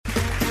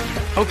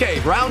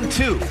Okay, round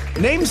two.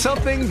 Name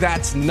something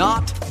that's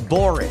not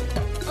boring.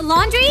 A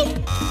laundry?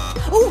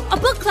 Ooh, a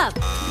book club.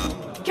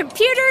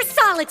 Computer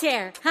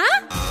solitaire,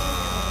 huh?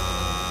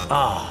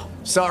 Ah,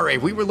 sorry,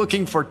 we were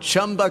looking for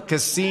Chumba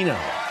Casino.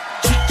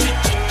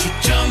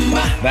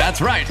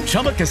 That's right,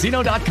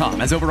 ChumbaCasino.com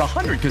has over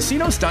 100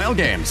 casino-style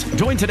games.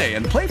 Join today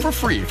and play for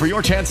free for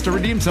your chance to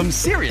redeem some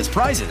serious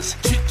prizes.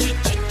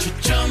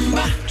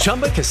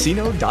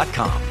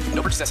 ChumbaCasino.com.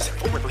 No purchase necessary.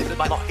 Void where prohibited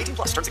by law. 18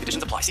 plus terms and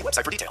conditions apply. See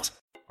website for details.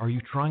 Are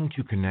you trying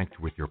to connect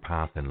with your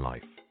path in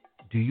life?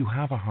 Do you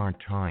have a hard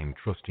time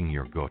trusting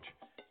your gut?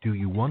 Do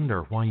you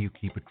wonder why you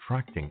keep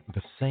attracting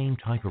the same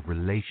type of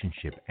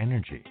relationship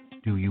energy?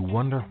 Do you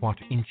wonder what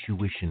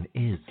intuition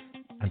is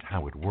and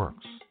how it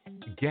works?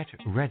 Get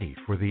ready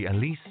for the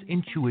Alise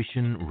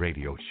Intuition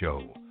Radio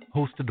Show,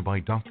 hosted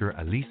by Dr.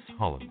 Alise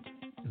Holland.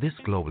 This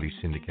globally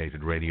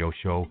syndicated radio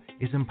show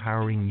is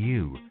empowering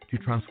you to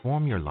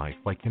transform your life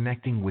by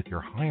connecting with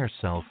your higher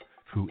self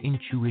through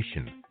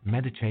intuition,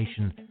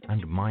 meditation,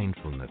 and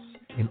mindfulness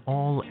in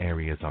all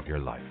areas of your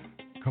life.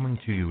 Coming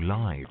to you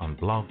live on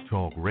Blog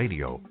Talk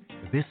Radio,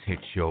 this hit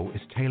show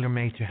is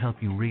tailor-made to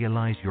help you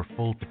realize your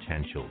full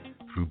potential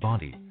through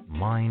body,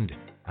 mind,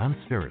 and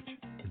spirit.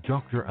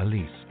 Dr.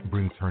 Alise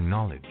brings her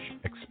knowledge,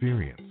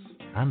 experience,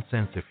 and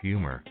sense of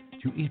humor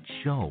to each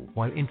show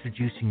while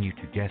introducing you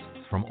to guests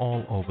from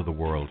all over the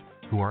world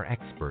who are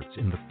experts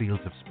in the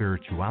fields of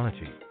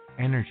spirituality,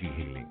 energy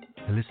healing,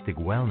 holistic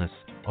wellness,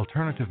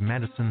 alternative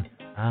medicine,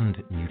 and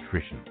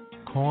nutrition.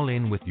 Call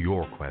in with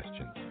your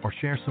questions or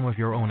share some of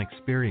your own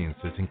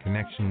experiences in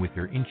connection with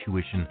your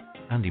intuition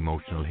and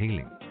emotional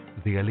healing.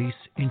 The Alise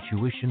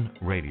Intuition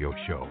Radio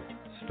Show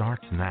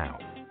starts now.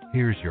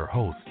 Here's your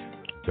host,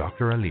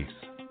 Dr. Alise.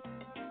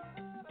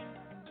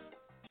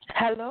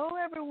 Hello,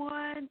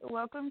 everyone.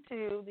 Welcome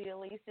to the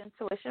Alise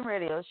Intuition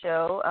Radio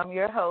Show. I'm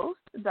your host,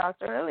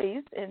 Dr.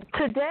 Alise, and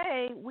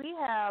today we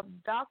have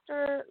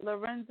Dr.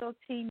 Lorenzo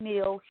T.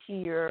 Neal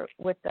here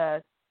with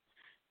us,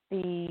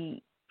 the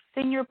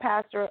senior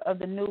pastor of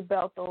the New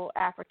Bethel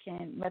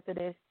African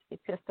Methodist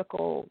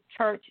Episcopal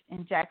Church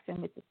in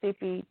Jackson,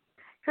 Mississippi,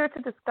 here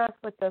to discuss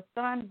with us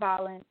gun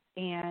violence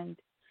and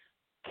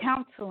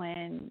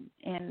counseling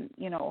and,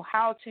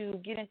 how to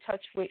get in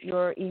touch with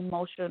your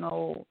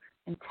emotional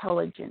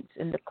intelligence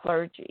in the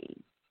clergy.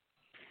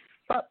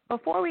 But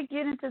before we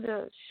get into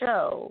the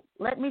show,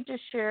 let me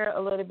just share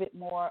a little bit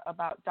more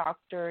about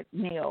Dr.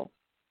 Neal.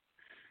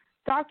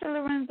 Dr.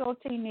 Lorenzo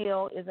T.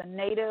 Neal is a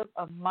native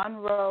of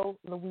Monroe,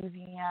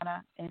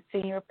 Louisiana, and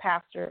senior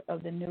pastor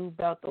of the New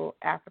Bethel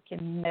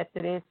African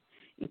Methodist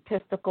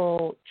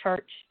Episcopal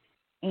Church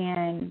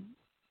in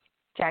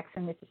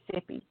Jackson,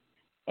 Mississippi.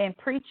 In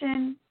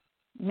preaching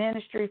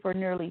ministry for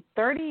nearly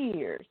 30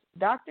 years,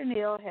 Dr.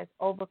 Neal has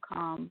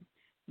overcome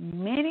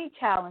many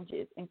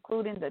challenges,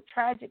 including the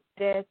tragic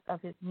death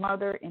of his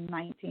mother in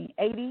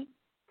 1980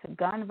 to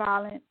gun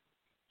violence.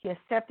 He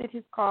accepted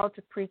his call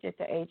to preach at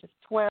the age of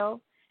 12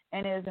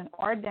 and is an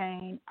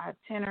ordained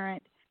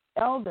itinerant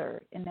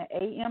elder in the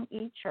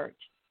AME Church.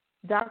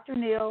 Dr.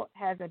 Neal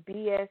has a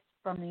BS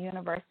from the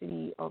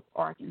University of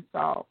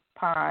Arkansas,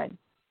 Pine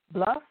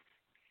Bluff.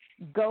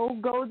 Go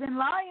Golden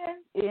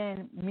Lions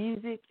in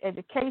music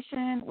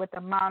education with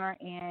a minor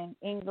in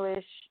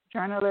English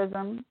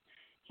journalism.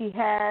 He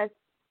has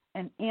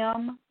an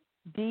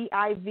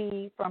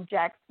MDiv from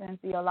Jackson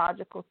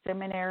Theological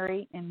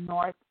Seminary in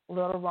North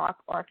Little Rock,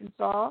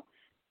 Arkansas,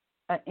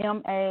 an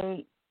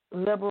MA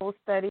Liberal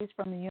Studies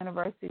from the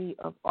University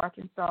of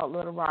Arkansas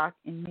Little Rock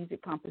in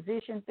Music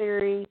Composition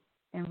Theory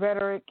and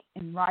Rhetoric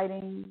and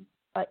Writing,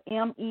 a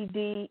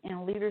MED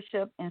in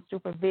Leadership and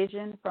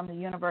Supervision from the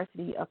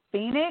University of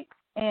Phoenix,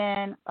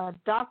 and a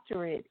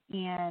doctorate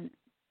in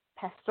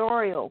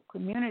Pastoral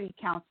Community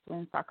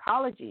Counseling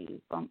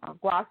Psychology from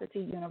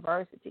Aguasati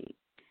University.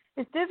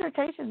 His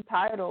dissertation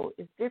title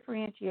is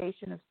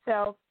Differentiation of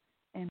Self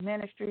and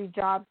Ministry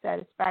Job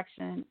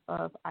Satisfaction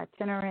of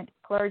Itinerant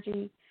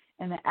Clergy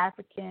in the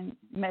African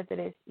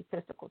Methodist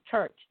Episcopal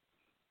Church.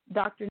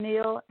 Dr.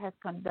 Neal has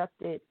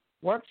conducted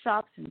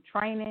workshops and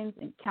trainings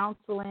in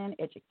counseling,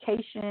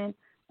 education,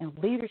 and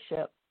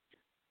leadership,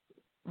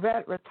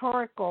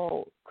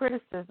 rhetorical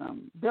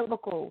criticism,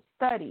 biblical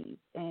studies,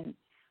 and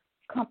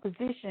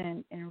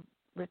composition and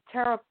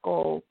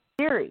rhetorical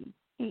theory.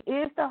 He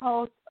is the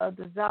host of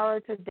the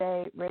Zara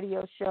Today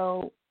radio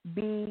show,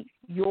 Be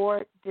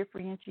Your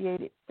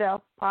Differentiated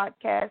Self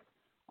podcast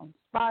on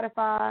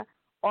Spotify,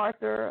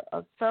 author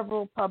of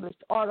several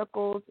published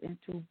articles and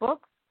 2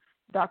 books.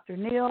 Dr.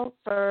 Neal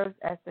serves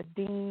as the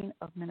Dean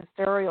of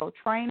Ministerial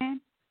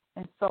Training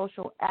and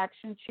Social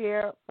Action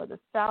Chair for the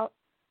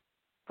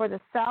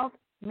South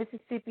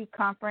Mississippi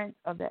Conference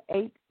of the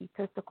 8th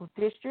Episcopal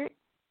District.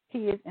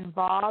 He is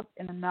involved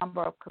in a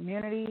number of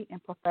community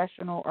and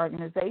professional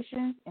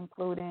organizations,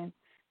 including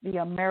the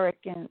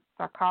American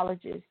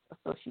Psychologists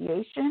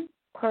Association,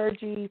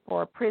 Clergy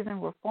for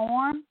Prison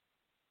Reform,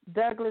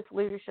 Douglas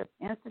Leadership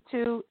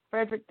Institute,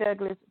 Frederick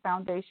Douglass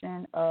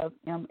Foundation of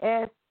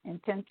MS,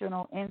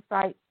 Intentional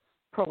Insights,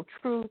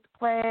 Pro-Truth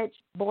Pledge,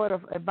 Board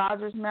of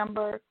Advisors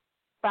member,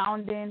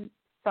 founding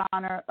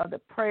signer of the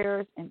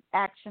Prayers in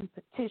Action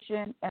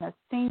petition, and a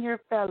senior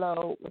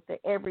fellow with the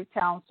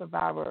Everytown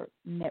Survivor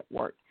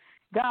Network.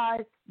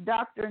 Guys,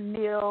 Dr.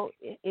 Neal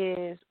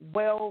is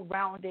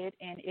well-rounded,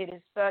 and it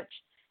is such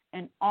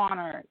an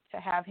honor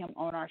to have him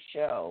on our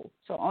show.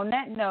 So on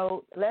that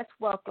note, let's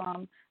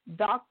welcome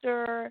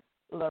Dr.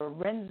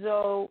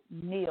 Lorenzo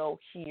Neal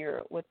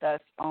here with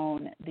us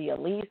on the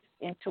Alise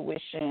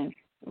Intuition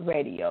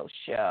Radio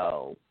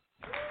Show.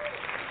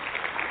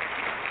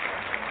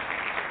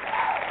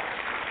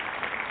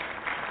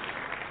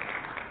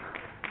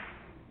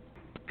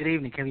 Good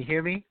evening. Can you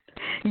hear me?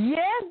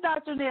 Yes,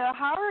 Dr. Neal.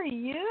 How are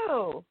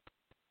you?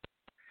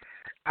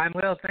 I'm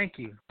well, thank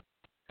you.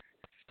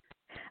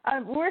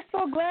 We're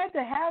so glad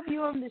to have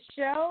you on the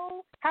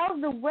show.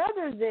 How's the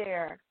weather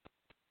there?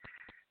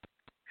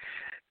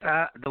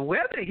 The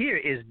weather here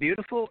is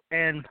beautiful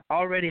and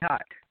already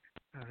hot.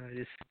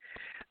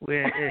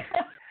 We're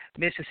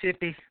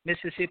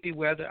Mississippi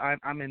weather.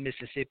 I'm in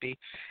Mississippi.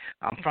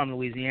 I'm from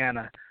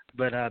Louisiana,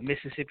 but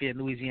Mississippi and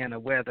Louisiana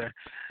weather,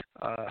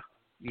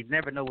 you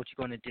never know what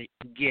you're going to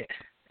get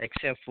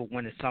except for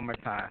when it's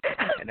summertime,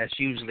 and that's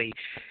usually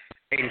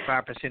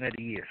 85% of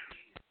the year.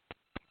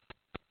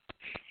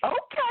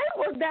 Okay,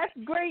 well, that's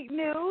great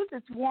news.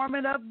 It's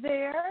warming up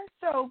there.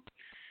 So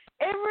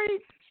every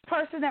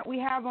person that we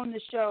have on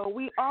the show,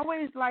 we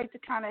always like to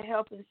kind of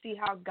help and see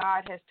how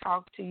God has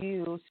talked to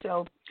you.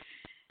 So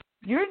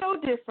you're no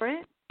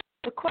different.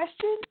 The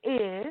question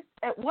is,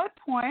 at what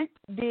point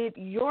did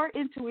your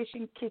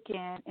intuition kick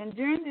in? And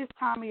during this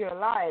time of your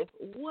life,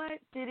 what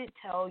did it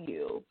tell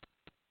you?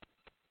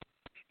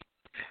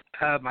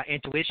 My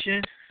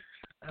intuition?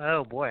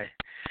 Oh, boy.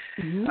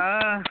 Mm-hmm.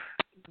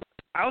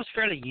 I was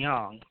fairly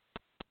young.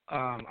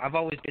 I've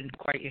always been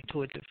quite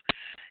intuitive.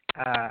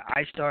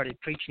 I started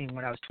preaching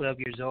when I was 12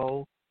 years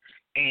old,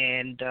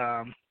 and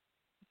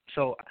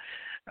so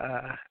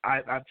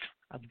I've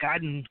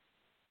gotten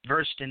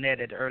versed in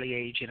that at an early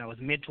age, and I was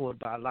mentored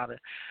by a lot of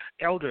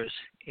elders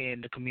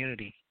in the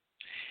community.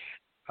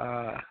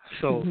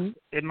 So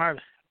in my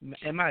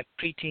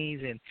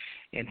preteens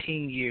and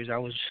teen years, I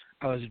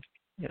was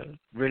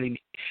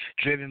really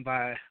driven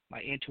by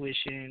my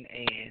intuition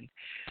and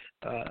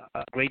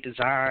a great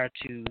desire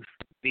to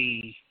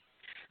be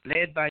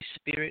led by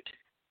Spirit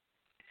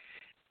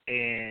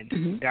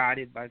and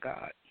guided by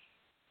God.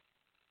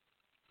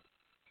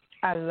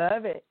 I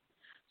love it.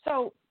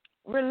 So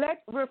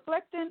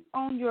reflecting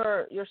on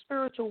your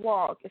spiritual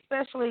walk,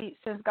 especially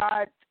since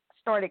God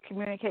started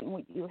communicating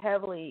with you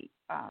heavily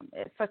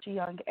at such a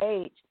young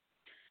age,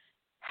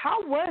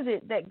 how was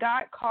it that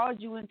God called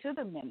you into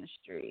the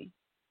ministry?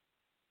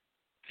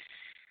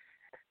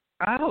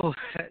 Oh,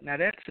 now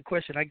that's the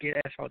question I get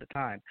asked all the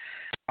time.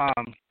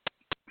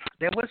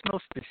 There was no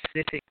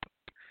specific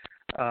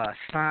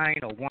sign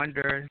or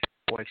wonder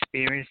or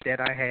experience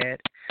that I had.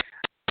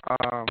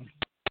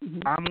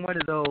 I'm one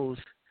of those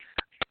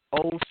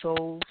old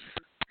souls.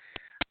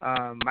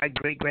 My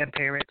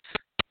great-grandparents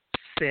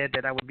said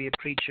that I would be a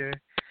preacher.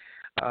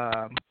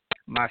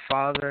 My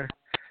father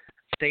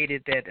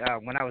stated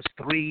that when I was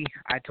 3,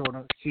 I told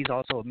him, he's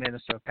also a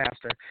minister, a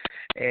pastor,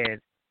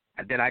 and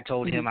then I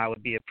told him I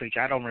would be a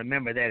preacher. I don't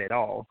remember that at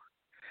all.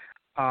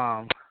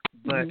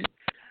 But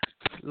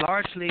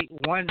largely,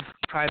 one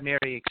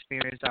primary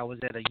experience, I was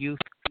at a youth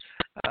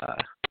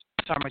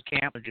summer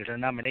camp, a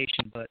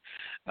denomination, but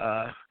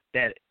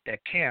that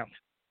camp,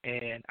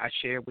 and I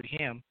shared with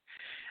him.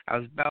 I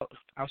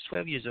was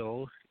 12 years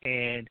old,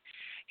 and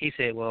he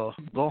said, "Well,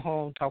 go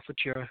home, talk with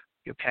your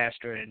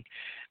pastor, and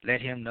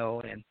let him know."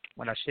 And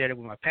when I shared it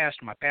with my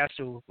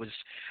pastor was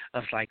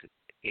like,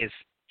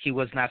 he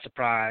was not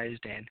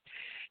surprised, and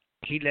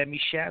he let me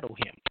shadow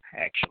him.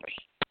 Actually,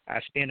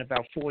 I spent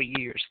about 4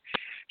 years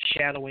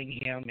shadowing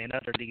him and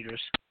other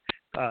leaders,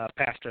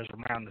 pastors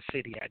around the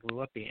city I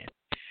grew up in,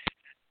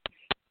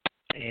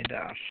 and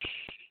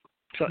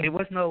so it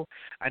was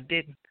I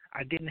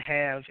didn't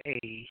have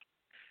a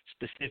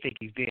specific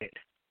event,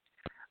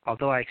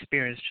 although I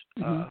experienced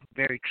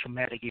very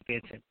traumatic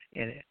events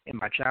in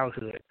my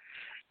childhood.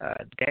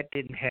 That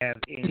didn't have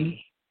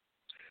any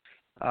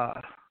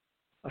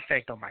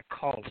effect on my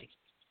calling.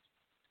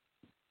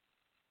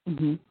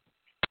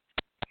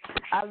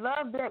 I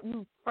love that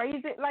you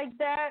phrase it like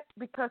that,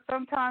 because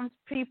sometimes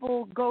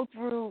people go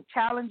through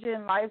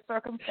challenging life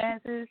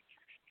circumstances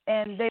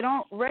and they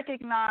don't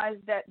recognize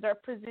that their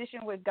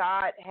position with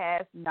God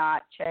has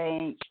not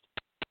changed.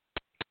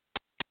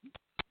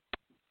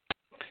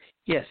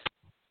 Yes,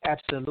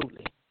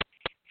 absolutely.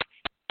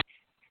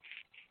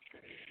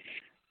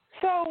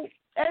 So,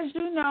 as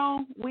you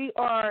know, we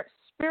are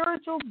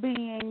spiritual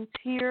beings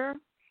here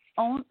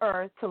on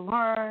earth to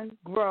learn,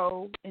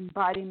 grow in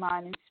body,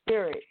 mind, and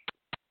spirit.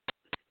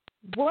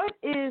 What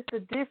is the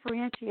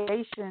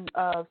differentiation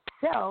of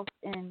self,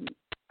 and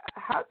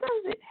how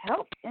does it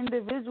help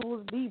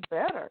individuals be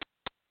better?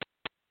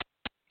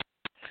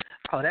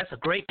 Oh, that's a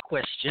great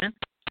question.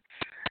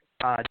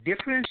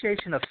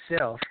 Differentiation of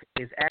self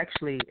is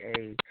actually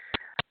a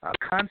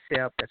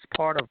concept that's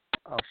part of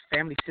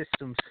family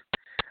systems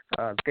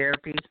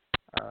therapy,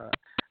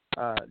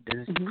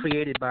 This is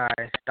created by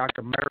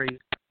Dr. Murray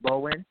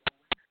Bowen.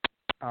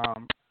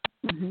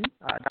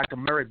 Dr.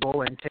 Murray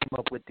Bowen came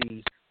up with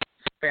the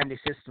family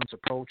systems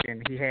approach,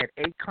 and he had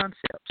 8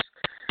 concepts.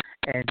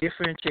 And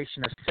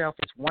differentiation of self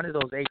is one of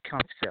those 8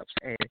 concepts.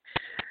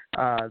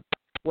 And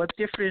what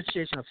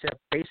differentiation of self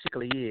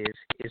basically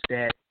is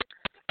that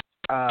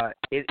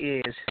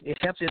it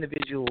helps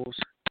individuals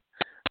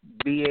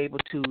be able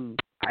to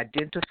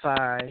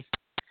identify,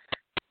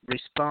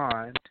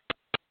 respond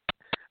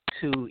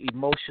to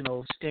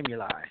emotional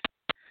stimuli,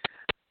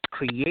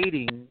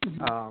 creating,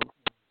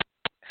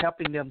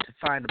 helping them to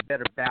find a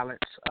better balance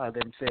of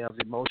themselves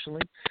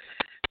emotionally,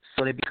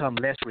 so they become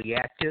less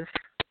reactive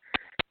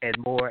and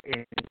more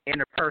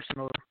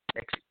interpersonal,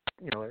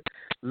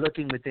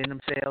 looking within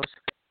themselves,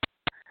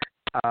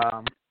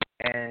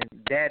 and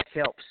that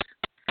helps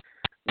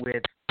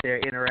with their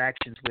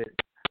interactions with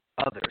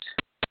others.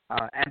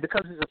 And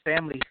because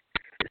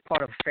it's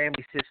part of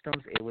family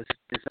systems, it was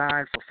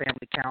designed for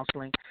family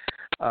counseling.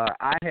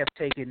 I have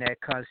taken that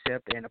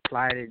concept and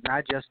applied it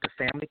not just to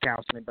family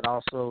counseling, but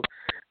also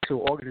to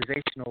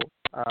organizational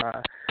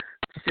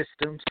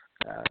systems,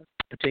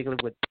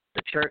 particularly with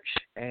the church,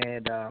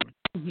 and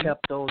help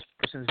those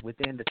persons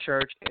within the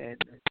church, and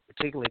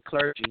particularly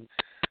clergy,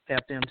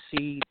 help them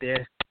see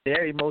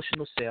their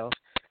emotional self,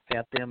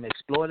 help them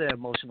explore their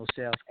emotional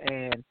self,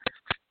 and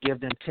give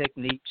them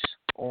techniques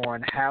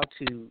on how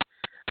to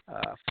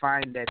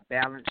find that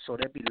balance so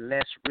they'll be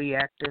less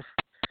reactive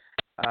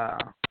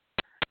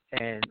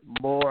and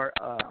more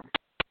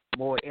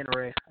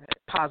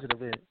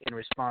positive in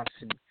response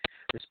and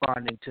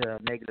responding to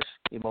negative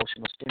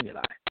emotional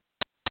stimuli.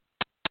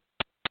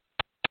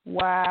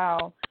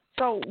 Wow.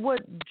 So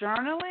would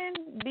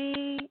journaling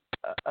be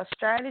a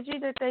strategy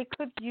that they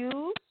could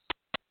use?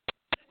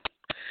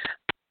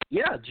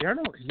 Yeah,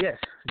 yes.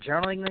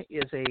 Journaling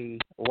is a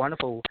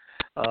wonderful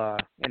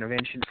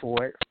intervention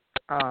for it,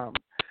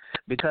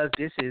 because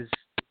this is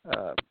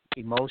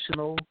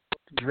emotional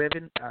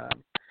driven.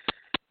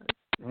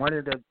 One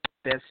of the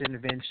best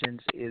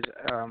interventions is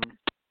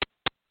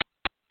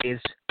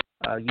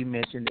you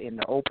mentioned in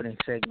the opening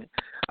segment,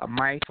 a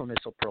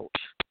mindfulness approach,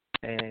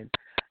 and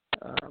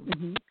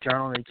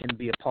journaling can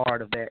be a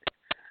part of that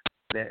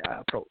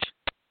approach.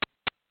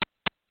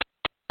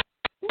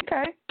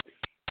 Okay.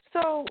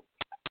 So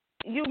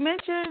you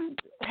mentioned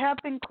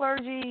helping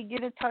clergy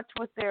get in touch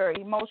with their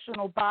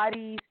emotional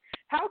bodies.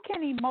 How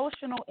can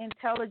emotional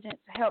intelligence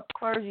help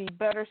clergy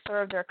better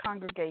serve their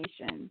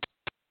congregation?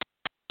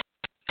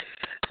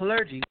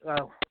 Clergy,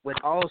 with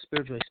all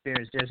spiritual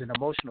experience, there's an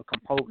emotional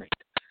component.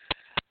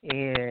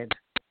 And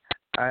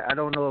I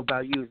don't know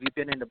about you, if you've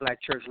been in the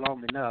black church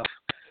long enough,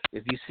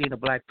 if you've seen a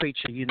black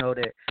preacher, you know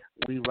that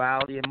we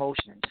rile the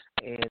emotions,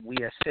 and we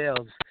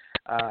ourselves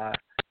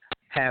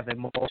have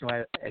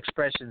emotional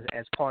expressions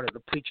as part of the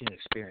preaching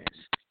experience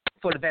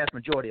for the vast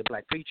majority of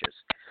black preachers.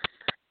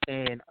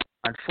 And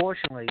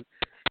unfortunately,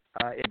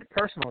 in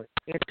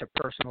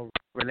interpersonal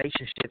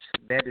relationships,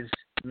 that is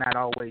not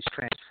always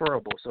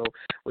transferable. So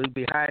we'll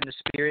be high in the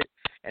spirit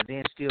and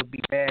then still be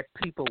bad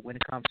people when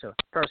it comes to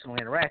personal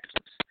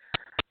interactions.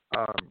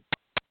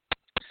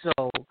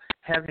 So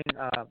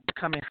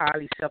becoming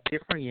highly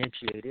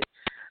self-differentiated,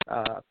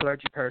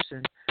 clergy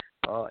person,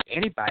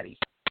 anybody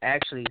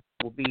actually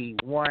will be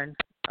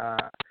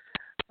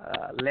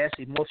less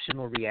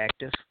emotional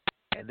reactive,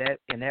 and that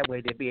in that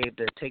way they'll be able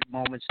to take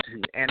moments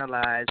to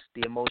analyze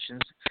the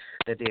emotions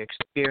that they're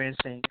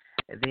experiencing,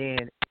 and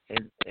then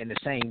in the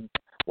same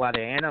while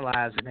they're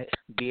analyzing it,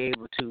 be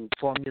able to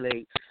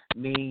formulate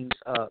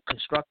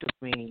constructive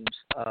means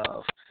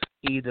of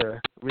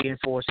either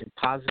reinforcing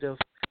positive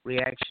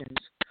reactions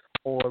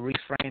or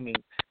reframing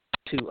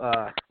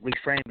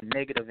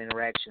negative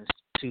interactions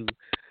to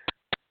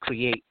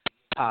create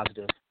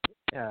positive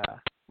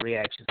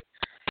reactions.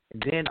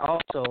 And then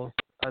also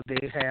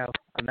they have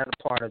another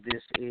part of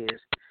this is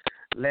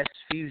less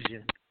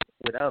fusion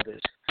with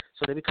others.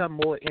 So they become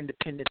more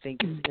independent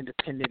thinkers,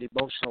 independent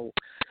emotional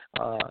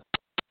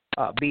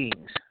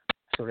beings.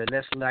 So they're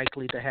less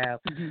likely to have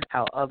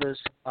how others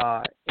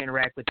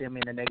interact with them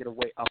in a negative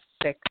way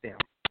affect them.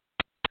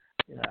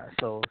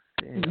 So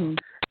you know,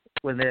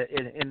 when they're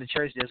in the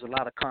church, there's a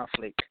lot of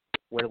conflict,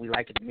 whether we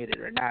like to admit it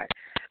or not.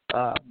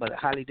 But a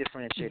highly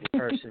differentiated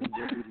person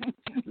will be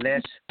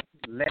less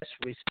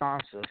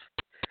responsive,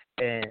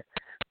 and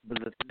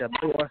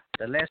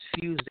the less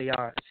fused they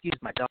are. Excuse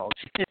my dog.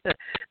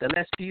 The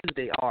less fused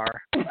they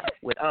are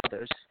with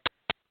others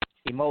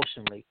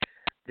emotionally,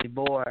 the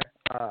more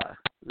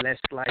less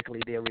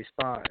likely they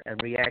respond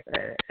and react,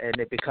 and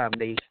they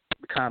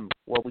become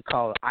what we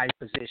call I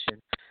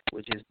position,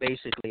 which is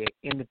basically an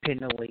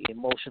independently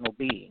emotional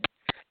being,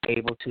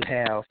 able to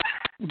have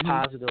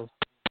positive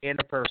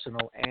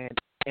interpersonal and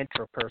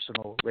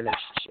intrapersonal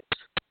relationships.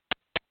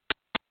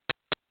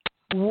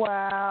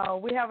 Wow.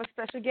 We have a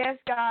special guest,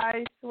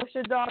 guys. What's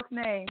your dog's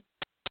name?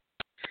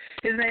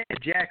 His name is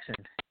Jackson,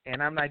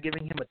 and I'm not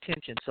giving him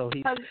attention, so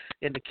he's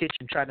in the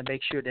kitchen trying to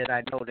make sure that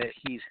I know that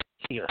he's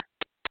here.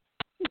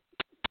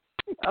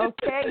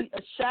 Okay,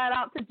 a shout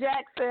out to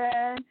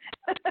Jackson.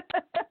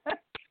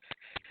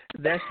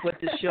 That's what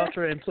the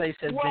shelter in place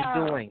has Wow.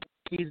 been doing.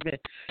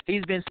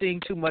 He's been seeing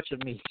too much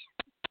of me.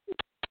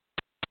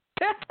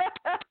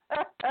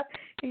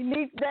 He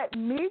needs that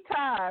me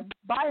time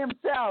by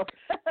himself.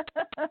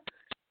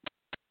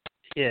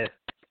 Yeah.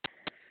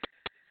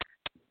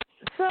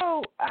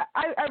 So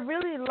I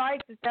really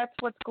like that that's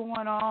what's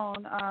going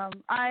on.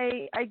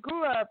 I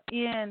grew up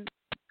in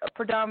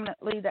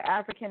predominantly the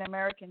African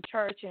American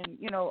church, and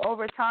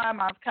over time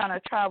I've kind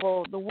of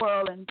traveled the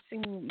world and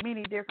seen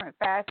many different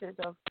facets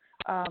of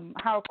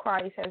how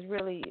Christ has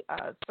really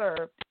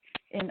served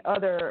in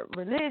other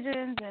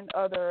religions and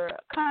other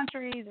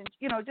countries, and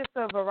just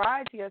a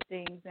variety of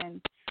things. And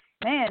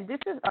man, this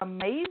is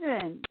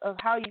amazing of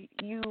how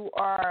you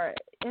are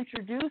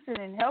introducing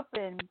and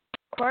helping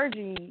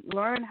clergy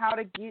learn how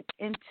to get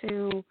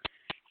into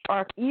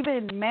or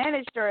even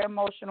manage their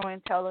emotional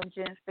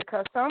intelligence,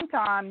 because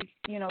sometimes,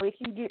 it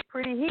can get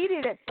pretty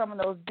heated at some of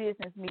those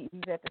business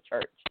meetings at the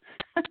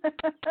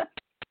church.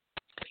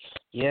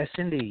 Yes,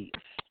 indeed.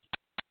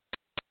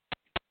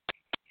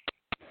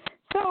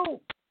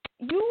 So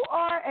you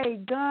are a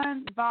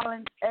gun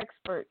violence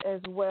expert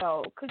as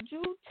well. Could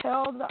you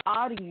tell the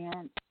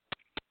audience,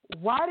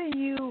 why do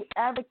you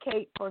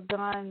advocate for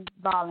gun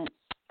violence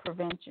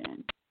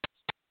prevention?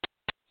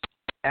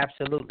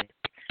 Absolutely.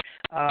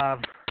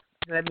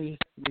 Let me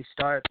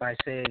start by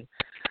saying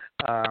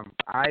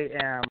I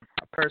am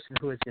a person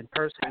who has been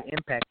personally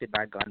impacted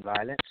by gun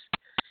violence.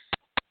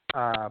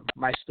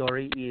 My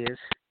story is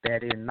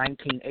that in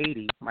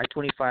 1980, my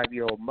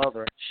 25-year-old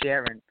mother,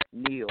 Sharon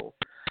Neal,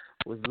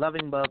 was a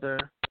loving mother,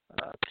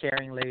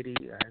 caring lady,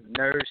 a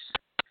nurse.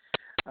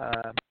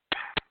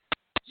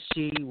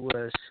 She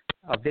was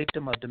a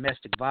victim of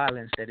domestic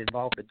violence that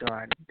involved a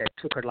gun that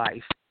took her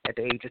life at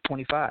the age of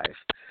 25.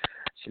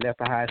 She left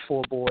behind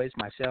 4 boys,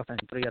 myself, and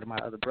 3 of my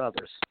other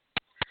brothers.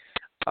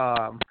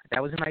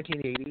 That was in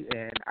 1980,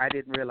 and I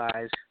didn't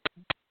realize,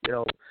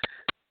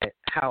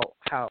 how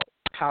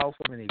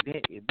powerful an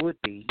event it would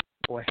be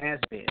or has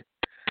been.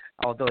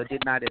 Although it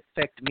did not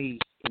affect me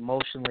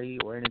emotionally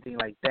or anything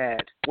like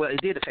that. Well,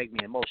 it did affect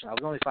me emotionally.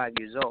 I was only 5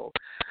 years old.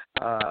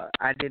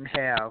 I didn't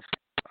have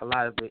a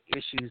lot of the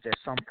issues that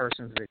some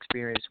persons have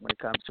experienced when it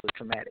comes to a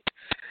traumatic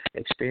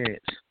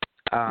experience.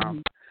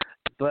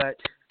 But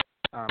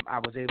I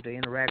was able to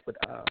interact with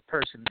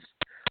persons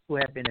who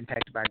have been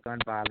impacted by gun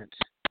violence.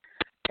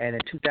 And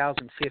in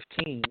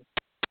 2015,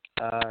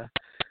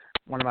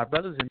 one of my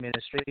brothers in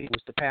ministry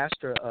was the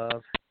pastor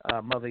of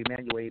Mother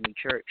Emanuel AME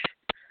Church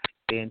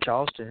in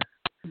Charleston,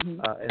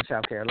 in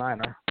South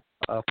Carolina.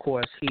 Of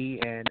course, he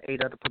and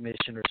 8 other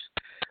commissioners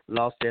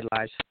lost their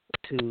lives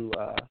to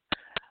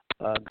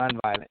gun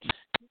violence.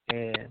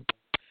 And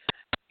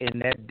in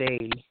that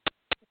day,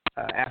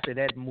 after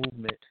that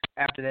movement,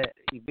 after that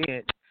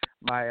event,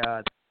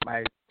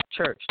 my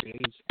church, the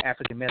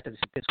African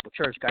Methodist Episcopal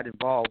Church, got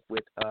involved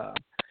with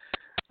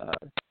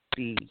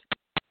the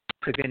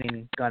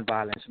preventing gun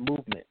violence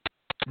movement,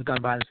 the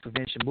gun violence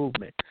prevention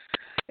movement.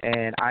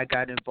 And I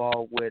got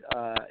involved with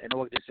an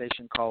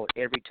organization called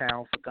Every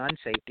Town for Gun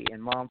Safety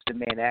and Moms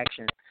Demand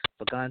Action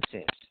for Gun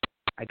Sense.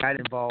 I got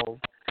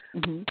involved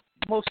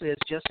mostly as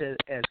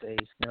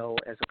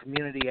a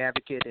community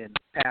advocate and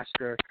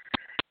pastor.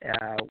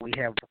 We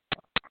have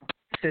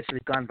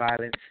essentially gun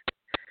violence,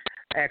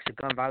 acts of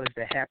gun violence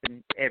that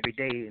happen every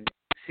day in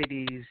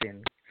cities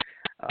and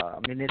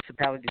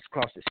municipalities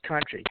across this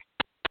country.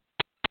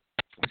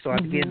 So I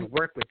began to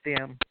work with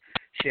them,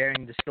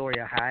 sharing the story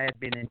of how I had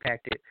been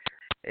impacted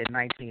in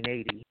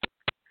 1980.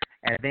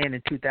 And then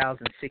in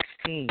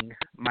 2016,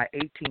 my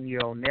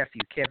 18-year-old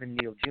nephew, Kevin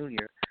Neal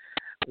Jr.,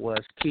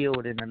 was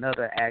killed in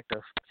another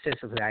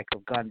senseless act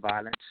of gun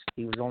violence.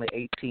 He was only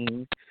 18.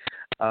 He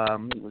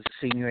was a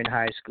senior in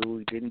high school.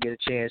 He didn't get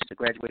a chance to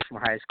graduate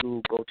from high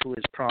school, go to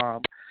his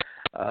prom,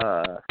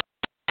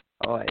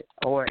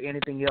 or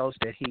anything else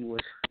that he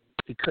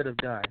could have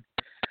done.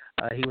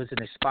 He was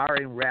an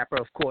aspiring rapper,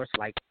 of course,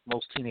 like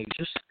most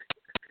teenagers.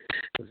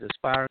 He was an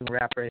aspiring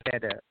rapper. He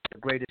had the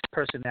greatest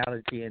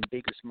personality and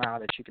biggest smile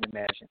that you can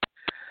imagine.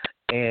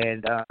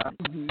 And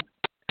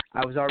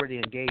I was already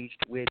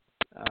engaged with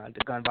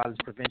the gun violence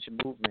prevention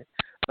movement.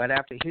 But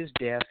after his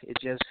death, it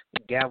just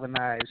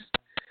galvanized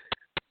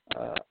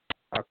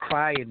a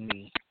cry in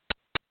me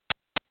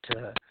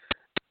to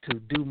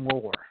do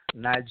more,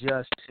 not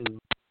just to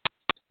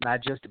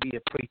be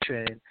a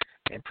preacher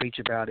and preach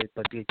about it,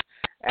 but to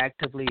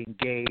actively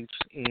engage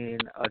in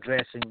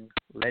addressing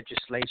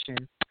legislation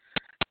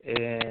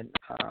and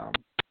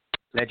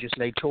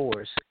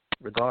legislators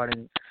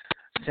regarding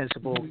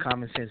sensible,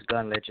 common sense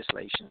gun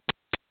legislation.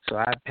 So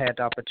I've had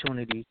the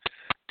opportunity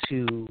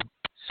to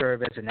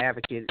serve as an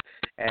advocate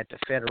at the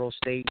federal,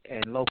 state,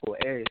 and local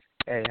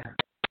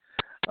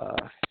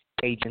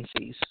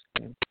agencies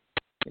in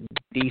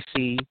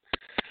D.C.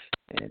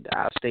 and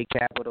our state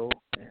capital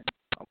and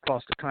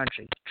across the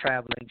country,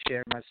 traveling,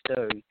 sharing my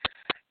story,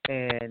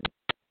 and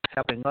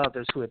helping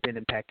others who have been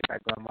impacted by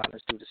gun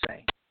violence do the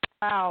same.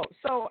 Wow.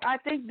 So I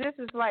think this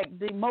is like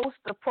the most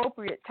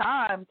appropriate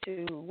time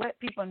to let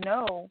people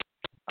know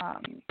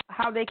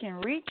how they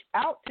can reach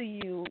out to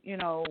you,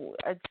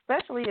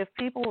 especially if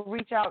people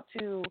reach out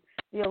to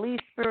the Alise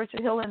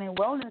Spiritual Healing and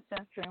Wellness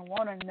Center and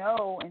want to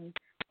know and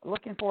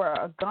looking for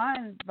a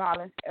gun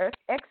violence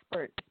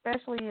expert,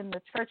 especially in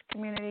the church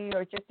community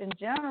or just in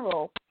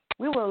general.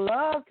 We would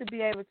love to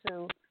be able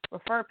to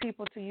refer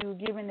people to you,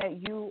 given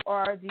that you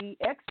are the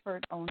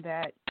expert on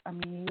that. I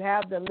mean, you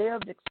have the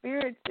lived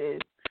experiences.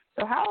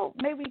 So how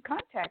may we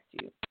contact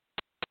you?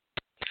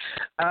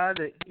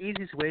 The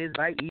easiest way is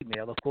by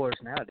email, of course,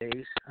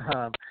 nowadays.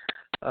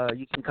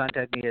 You can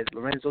contact me at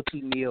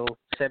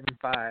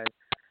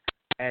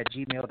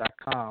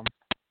lorenzotneal75@gmail.com,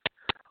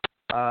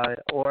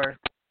 or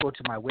go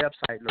to my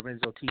website,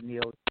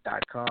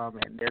 lorenzotneal.com,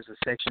 and there's a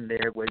section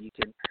there where you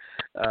can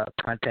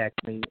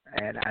contact me,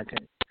 and I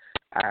can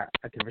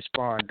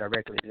respond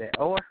directly to that.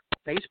 Or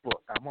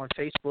Facebook. I'm on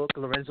Facebook,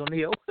 Lorenzo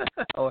Neal,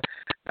 or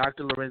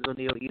Dr. Lorenzo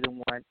Neal, either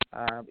one.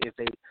 If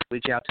they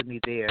reach out to me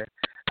there,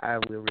 I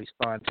will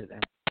respond to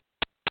them.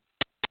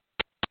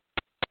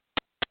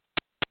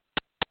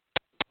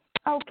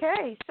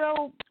 Okay,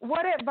 so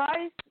what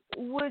advice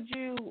would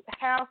you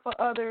have for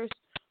others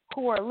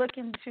who are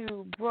looking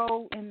to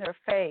grow in their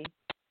faith?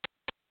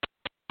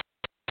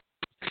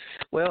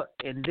 Well,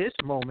 in this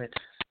moment,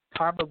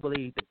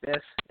 probably the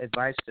best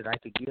advice that I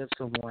could give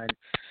someone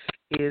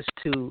is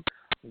to,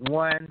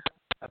 one,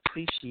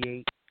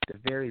 appreciate the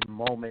very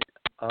moment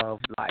of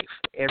life.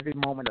 Every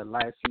moment of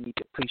life you need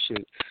to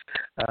appreciate.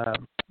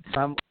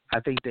 I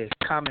think the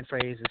common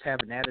phrase is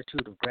have an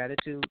attitude of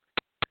gratitude,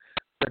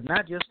 but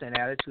not just an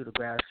attitude of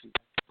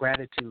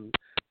gratitude,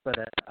 but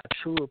a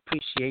true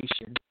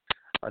appreciation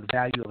of the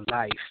value of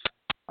life,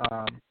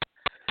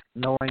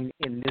 knowing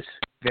in this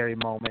very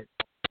moment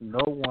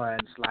no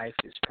one's life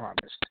is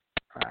promised.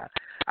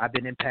 I've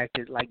been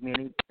impacted, like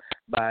many,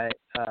 by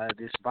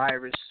this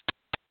virus,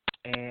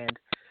 and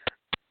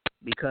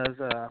because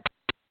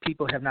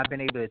people have not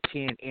been able to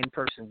attend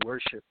in-person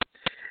worship,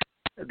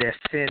 their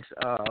sense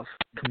of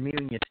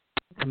community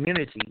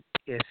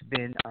has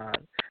been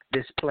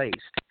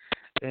displaced.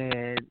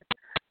 And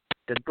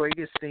the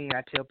greatest thing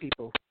I tell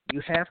people,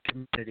 you have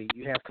community,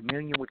 you have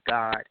communion with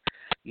God,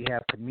 you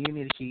have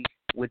community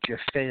with your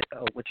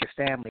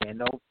family, and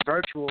no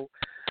virtual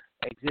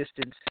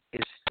existence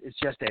is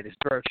just that, it's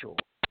virtual.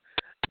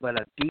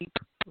 But a deep,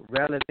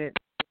 relevant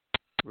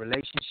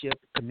relationship,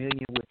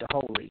 communion with the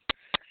Holy,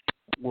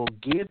 will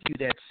give you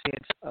that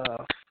sense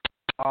of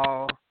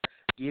awe,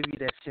 give you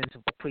that sense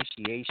of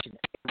appreciation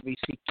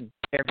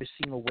every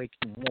single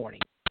waking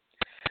morning.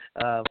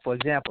 For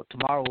example,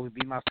 tomorrow will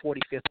be my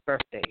 45th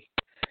birthday,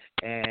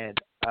 and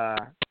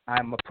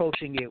I'm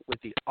approaching it with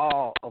the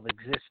awe of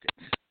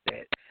existence,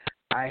 that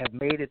I have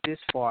made it this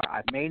far.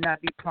 I may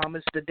not be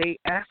promised the day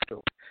after,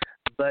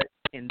 but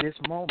in this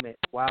moment,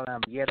 while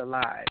I'm yet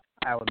alive,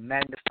 I will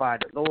magnify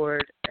the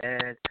Lord,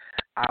 and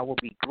I will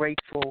be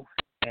grateful,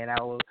 and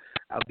I'll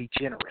be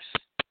generous.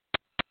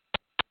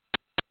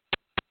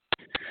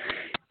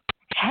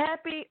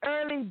 Happy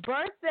early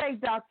birthday,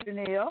 Dr.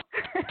 Neal.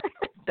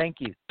 Thank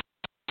you.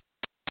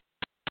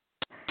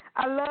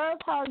 I love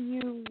how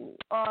you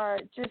are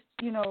just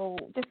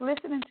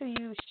listening to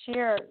you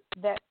share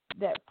that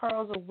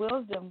pearls of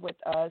wisdom with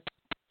us.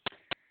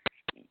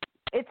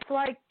 It's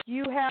like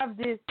you have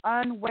this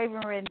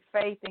unwavering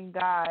faith in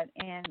God,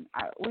 and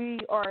we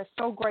are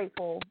so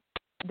grateful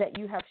that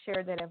you have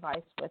shared that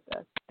advice with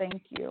us.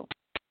 Thank you.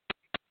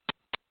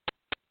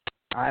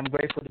 I'm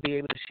grateful to be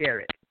able to share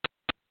it.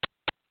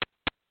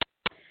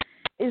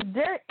 Is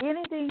there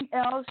anything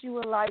else you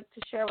would like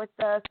to share with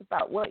us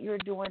about what you're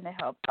doing to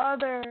help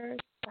others?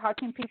 How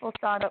can people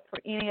sign up for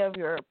any of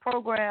your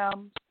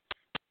programs,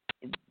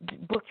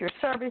 book your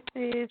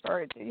services,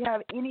 or do you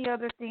have any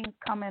other things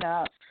coming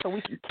up so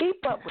we can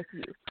keep up with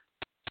you?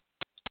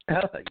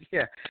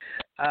 Yeah.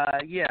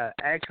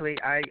 Actually,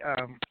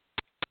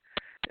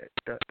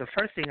 the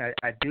first thing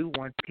I do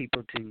want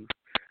people to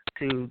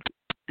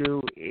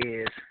do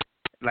is,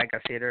 like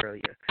I said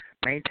earlier,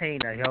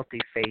 maintain a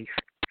healthy faith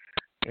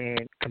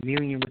and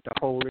communion with the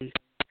Holy.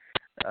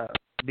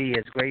 Be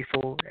as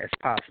grateful as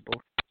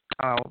possible.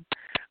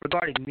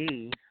 Regarding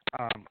me,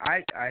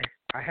 I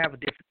have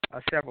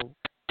several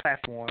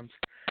platforms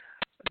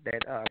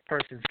that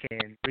persons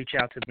can reach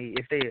out to me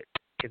if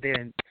they're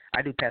in.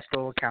 I do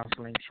pastoral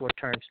counseling,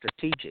 short-term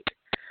strategic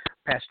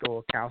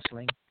pastoral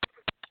counseling,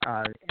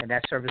 and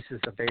that service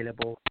is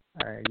available.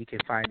 You can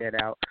find that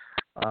out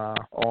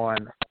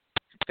on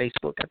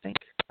Facebook. I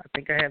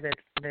think I have that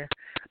there.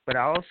 But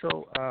I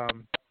also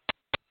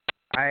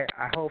I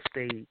host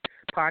a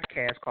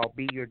podcast called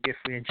Be Your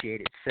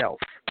Differentiated Self.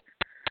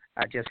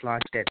 I just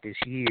launched that this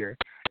year,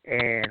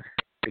 and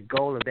the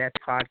goal of that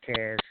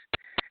podcast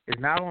is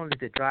not only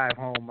to drive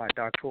home my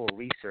doctoral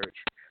research,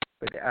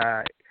 but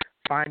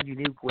find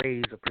unique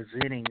ways of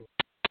presenting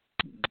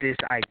this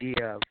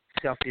idea of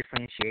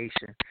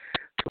self-differentiation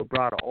to a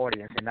broader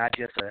audience, and not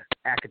just an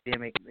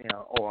academic,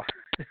 or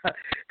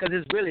because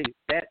it's really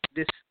that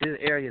this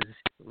area is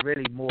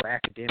really more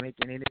academic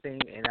than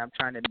anything, and I'm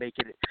trying to make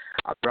it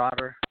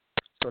broader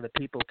so that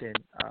people can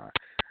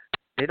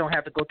they don't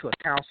have to go to a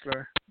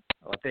counselor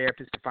or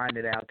therapists to find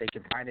it out. They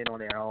can find it on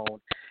their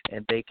own,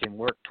 and they can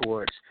work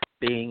towards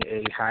being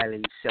a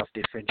highly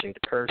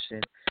self-differentiated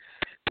person,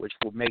 which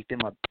will make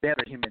them a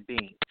better human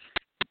being.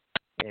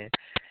 And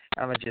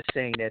I'm not just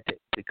saying that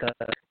because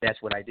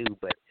that's what I do,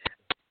 but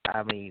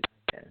I mean,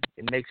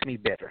 it makes me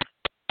better.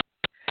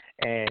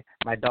 And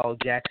my dog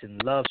Jackson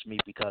loves me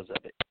because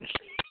of it.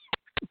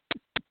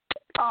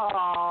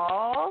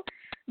 Aww.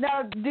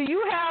 Now, do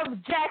you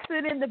have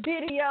Jackson in the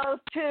videos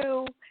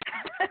too?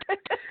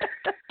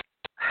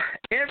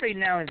 Every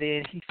now and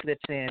then he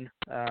slips in.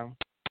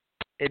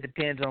 It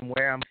depends on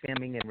where I'm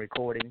filming and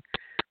recording,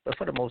 but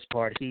for the most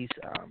part, he's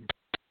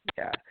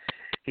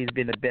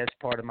been the best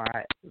part of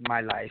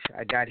my life.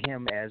 I got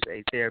him as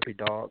a therapy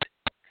dog,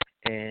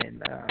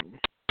 and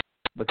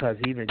because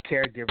even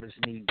caregivers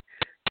need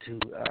to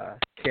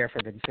care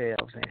for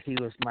themselves, and he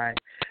was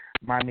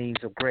my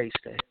means of grace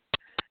to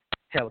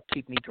help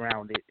keep me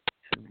grounded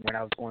when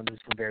I was going through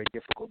some very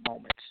difficult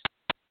moments.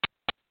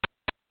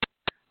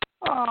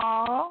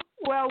 Oh,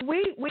 well,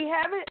 we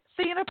haven't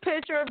seen a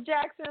picture of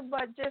Jackson,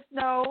 but just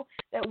know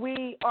that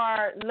we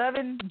are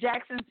loving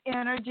Jackson's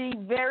energy,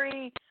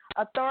 very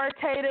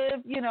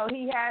authoritative. You know,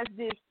 he has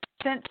this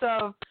sense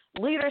of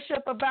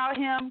leadership about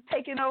him,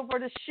 taking over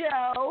the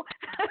show.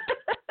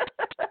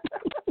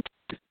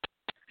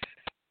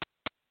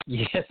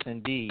 Yes,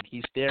 indeed.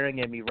 He's staring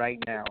at me right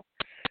now,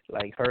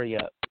 like, hurry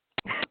up.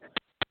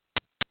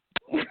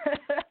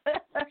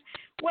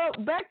 Well,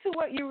 back to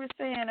what you were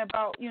saying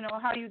about, you know,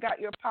 how you got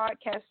your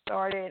podcast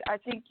started. I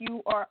think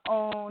you are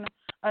on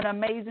an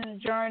amazing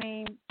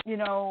journey. You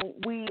know,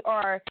 we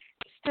are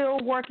still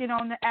working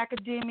on the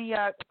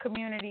academia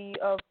community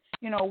of,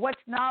 you know, what's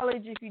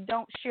knowledge if you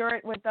don't share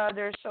it with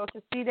others. So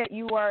to see that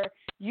you are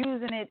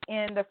using it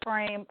in the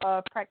frame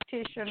of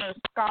practitioner,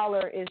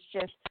 scholar is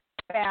just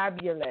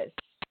fabulous.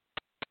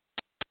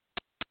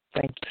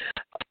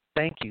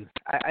 Thank you.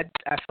 I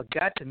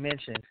forgot to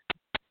mention,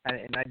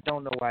 and I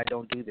don't know why I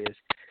don't do this.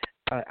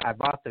 I've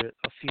authored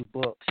a few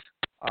books,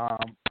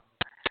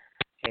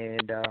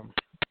 and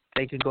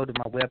they can go to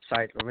my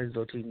website,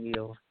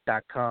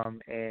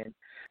 LorenzoNeal.com, and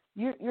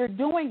you're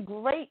doing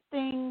great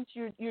things.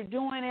 You're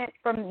doing it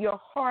from your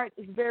heart.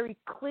 It's very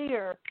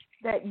clear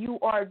that you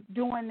are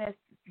doing this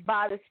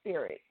by the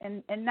Spirit,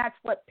 and that's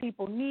what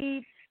people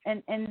need,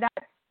 and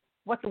that's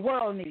what the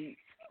world needs.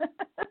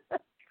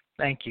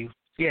 Thank you.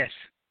 Yes.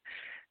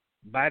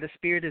 By the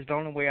Spirit is the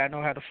only way I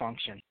know how to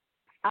function.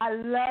 I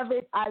love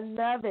it. I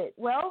love it.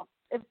 Well,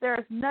 if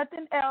there's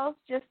nothing else,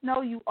 just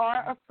know you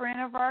are a friend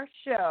of our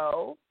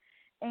show,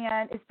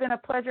 and it's been a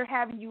pleasure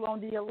having you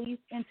on the Alise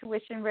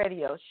Intuition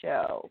Radio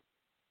Show.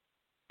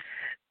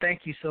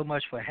 Thank you so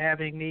much for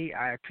having me.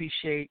 I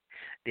appreciate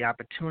the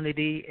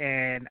opportunity,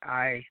 and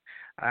I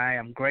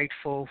am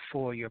grateful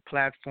for your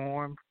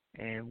platform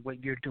and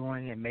what you're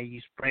doing, and may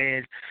you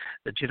spread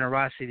the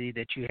generosity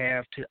that you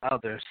have to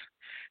others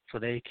so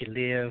they can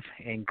live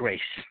in grace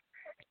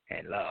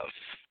and love.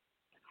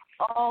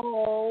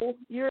 Oh,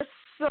 you're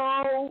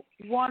so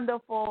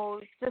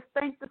wonderful. Just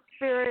thank the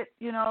Spirit,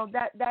 you know,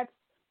 that's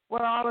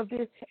where all of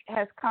this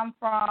has come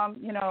from,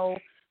 you know.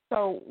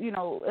 So, you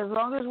know, as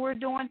long as we're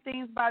doing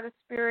things by the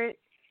Spirit,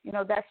 you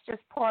know, that's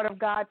just part of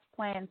God's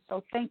plan.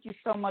 So thank you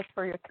so much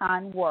for your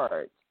kind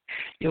words.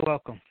 You're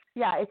welcome.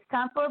 Yeah, it's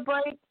time for a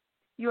break.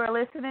 You are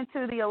listening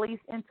to the Alise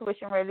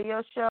Intuition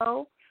Radio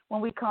Show.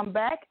 When we come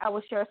back, I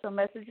will share some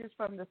messages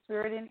from the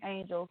Spirit and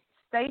angels.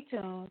 Stay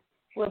tuned.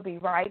 We'll be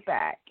right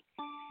back.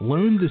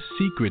 Learn the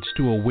secrets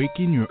to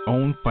awaken your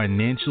own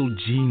financial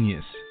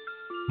genius.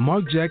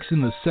 Mark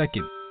Jackson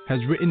II has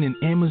written an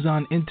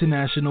Amazon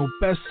International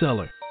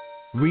bestseller,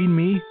 Read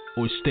Me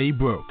or Stay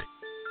Broke.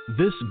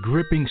 This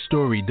gripping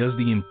story does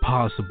the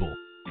impossible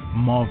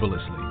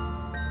marvelously.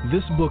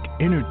 This book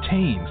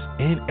entertains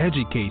and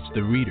educates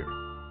the reader.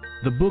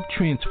 The book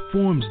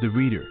transforms the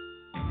reader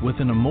with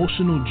an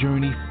emotional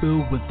journey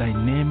filled with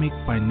dynamic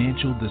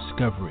financial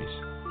discoveries.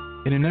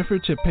 In an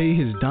effort to pay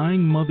his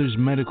dying mother's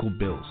medical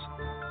bills,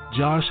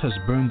 Josh has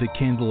burned the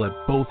candle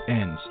at both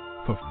ends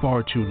for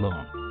far too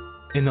long.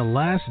 In a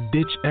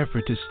last-ditch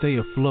effort to stay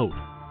afloat,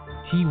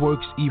 he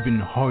works even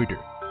harder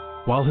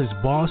while his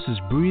boss is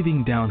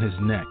breathing down his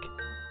neck.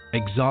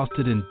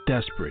 Exhausted and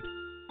desperate,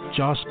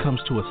 Josh comes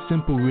to a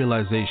simple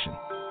realization.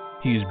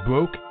 He is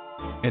broke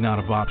and out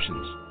of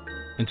options.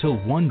 Until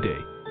one day,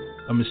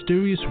 a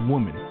mysterious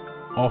woman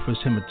offers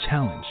him a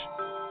challenge.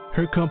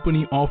 Her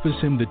company offers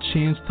him the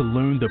chance to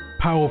learn the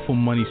powerful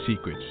money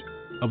secrets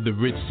of the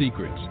rich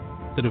secrets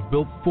that have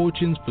built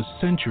fortunes for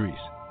centuries,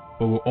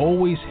 but were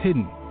always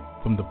hidden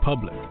from the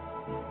public.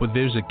 But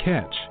there's a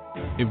catch.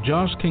 If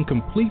Josh can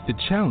complete the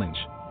challenge,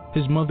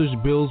 his mother's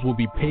bills will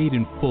be paid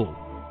in full.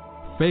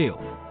 Fail,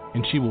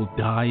 and she will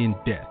die in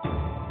death.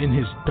 In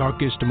his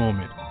darkest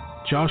moment,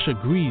 Josh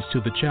agrees to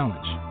the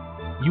challenge.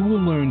 You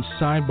will learn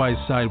side by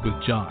side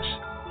with Josh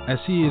as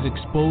he is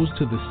exposed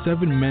to the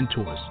 7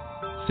 mentors: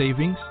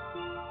 savings,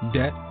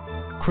 debt,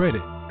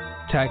 credit,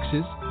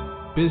 taxes,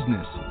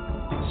 business,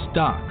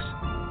 stocks,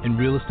 and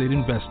real estate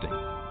investing.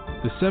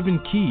 The 7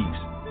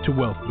 keys to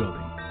wealth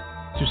building.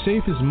 To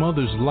save his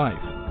mother's life,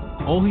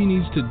 All he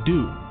needs to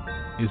do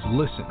is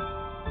listen,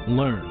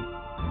 learn,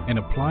 and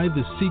apply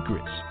the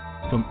secrets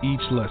from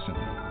each lesson.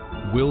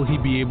 Will he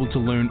be able to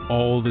learn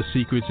all the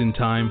secrets in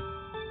time?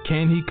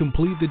 Can he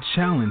complete the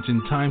challenge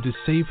in time to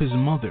save his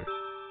mother?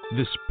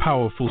 This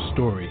powerful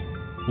story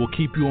will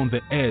keep you on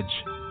the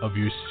edge of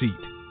your seat.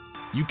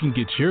 You can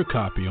get your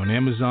copy on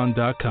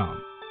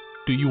Amazon.com.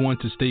 Do you want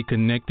to stay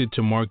connected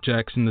to Mark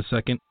Jackson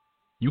II?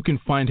 You can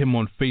find him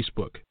on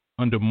Facebook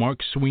under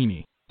Mark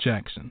Sweeney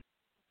Jackson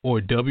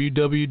or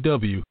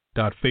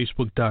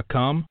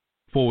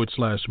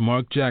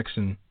www.facebook.com/Mark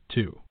Jackson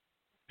 2.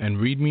 And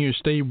read me or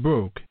stay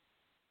broke.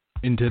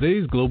 In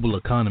today's global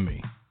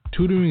economy,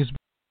 tutoring is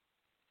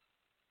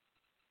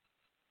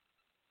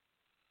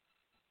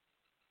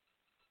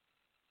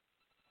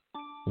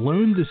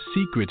Learn the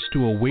secrets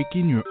to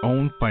awaken your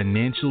own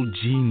financial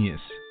genius.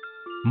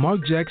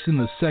 Mark Jackson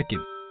II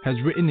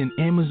has written an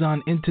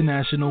Amazon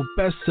International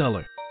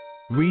bestseller,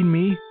 Read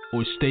Me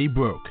or Stay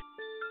Broke.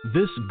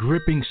 This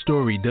gripping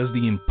story does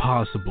the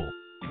impossible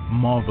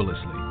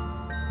marvelously.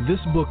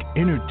 This book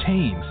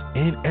entertains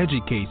and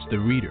educates the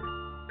reader.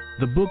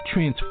 The book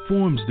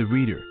transforms the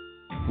reader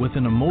with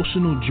an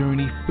emotional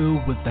journey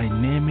filled with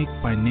dynamic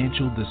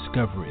financial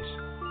discoveries.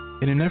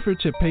 In an effort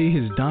to pay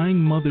his dying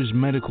mother's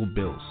medical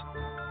bills,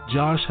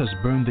 Josh has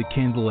burned the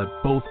candle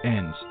at both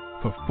ends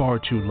for far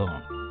too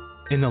long.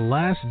 In a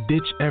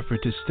last-ditch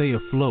effort to stay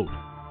afloat,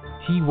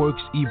 he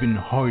works even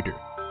harder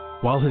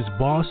while his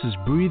boss is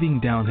breathing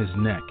down his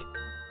neck.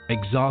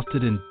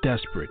 Exhausted and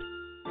desperate,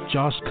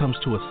 Josh comes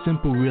to a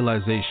simple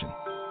realization.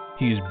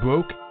 He is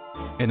broke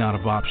and out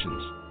of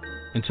options.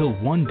 Until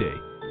one day,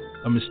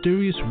 a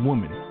mysterious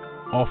woman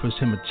offers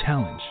him a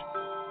challenge.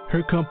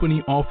 Her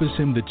company offers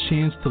him the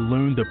chance to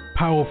learn the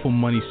powerful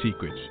money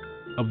secrets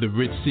of the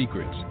rich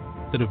secrets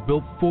that have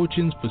built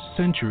fortunes for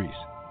centuries,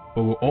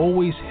 but were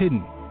always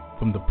hidden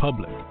from the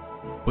public.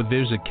 But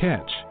there's a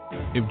catch.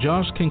 If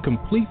Josh can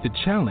complete the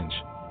challenge,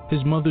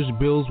 his mother's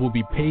bills will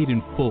be paid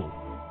in full.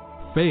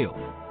 Fail,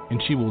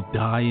 and she will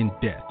die in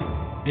debt.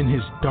 In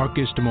his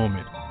darkest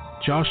moment,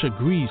 Josh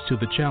agrees to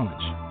the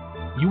challenge.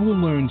 You will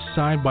learn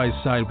side by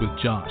side with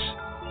Josh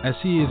as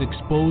he is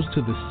exposed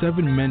to the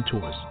 7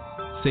 mentors: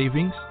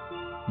 savings,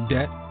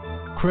 debt,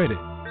 credit,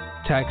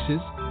 taxes,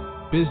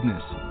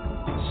 business,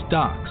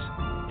 stocks,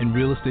 and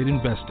real estate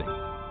investing.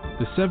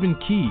 The 7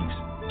 keys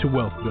to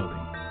wealth building.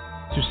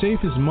 To save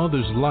his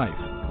mother's life,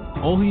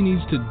 all he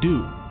needs to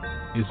do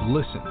is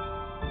listen,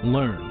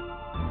 learn,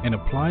 and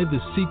apply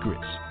the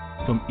secrets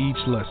from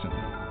each lesson.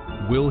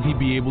 Will he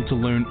be able to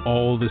learn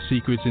all the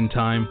secrets in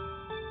time?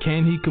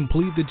 Can he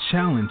complete the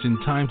challenge in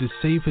time to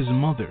save his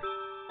mother?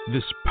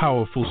 This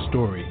powerful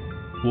story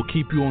will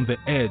keep you on the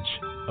edge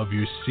of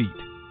your seat.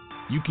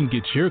 You can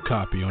get your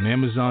copy on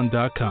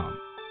Amazon.com.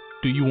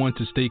 Do you want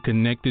to stay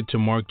connected to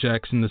Mark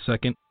Jackson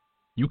II?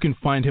 You can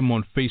find him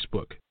on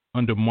Facebook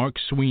under Mark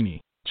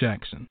Sweeney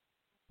Jackson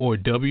or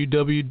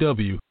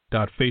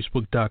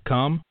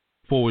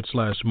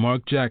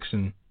www.facebook.com/Mark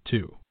Jackson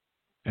 2.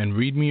 And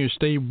read me or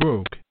stay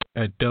broke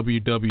at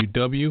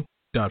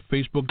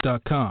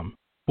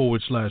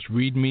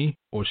www.facebook.com/read me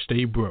or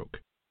stay broke.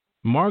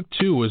 Mark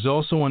 2 is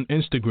also on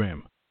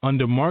Instagram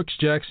under Mark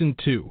Jackson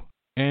 2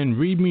 and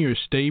read me or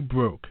stay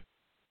broke.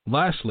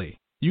 Lastly,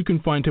 you can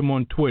find him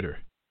on Twitter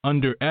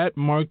under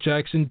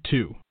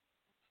 @MarkJackson2.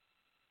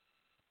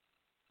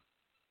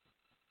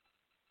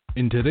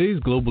 In today's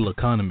global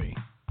economy,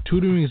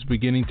 tutoring is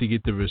beginning to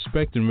get the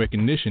respect and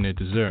recognition it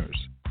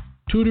deserves.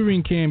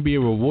 Tutoring can be a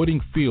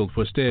rewarding field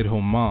for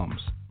stay-at-home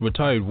moms,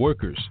 retired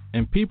workers,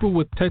 and people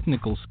with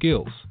technical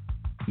skills.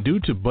 Due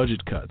to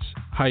budget cuts,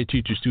 high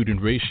teacher-student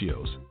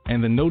ratios,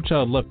 and the No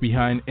Child Left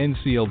Behind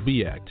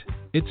NCLB Act,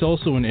 it's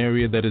also an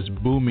area that is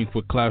booming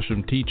for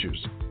classroom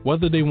teachers,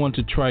 whether they want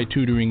to try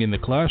tutoring in the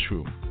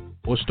classroom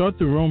or start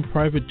their own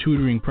private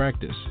tutoring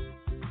practice.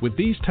 With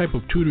these type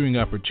of tutoring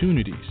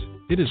opportunities,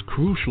 it is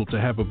crucial to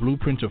have a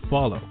blueprint to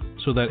follow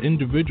so that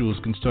individuals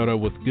can start out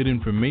with good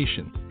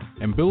information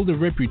and build a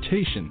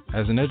reputation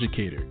as an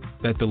educator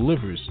that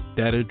delivers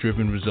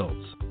data-driven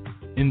results.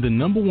 In the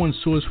 #1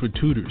 source for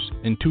tutors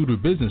and tutor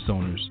business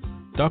owners,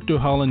 Dr.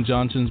 Holland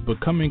Johnson's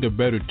Becoming a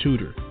Better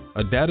Tutor,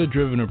 a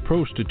data-driven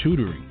approach to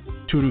tutoring,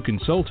 tutor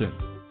consultant,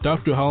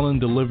 Dr. Holland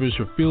delivers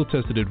her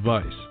field-tested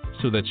advice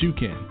so that you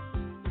can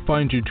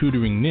find your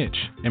tutoring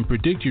niche and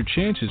predict your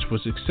chances for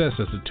success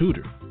as a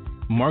tutor.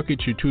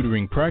 Market your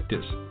tutoring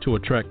practice to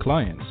attract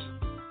clients.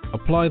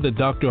 Apply the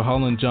Dr.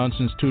 Holland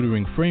Johnson's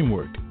tutoring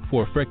framework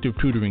for effective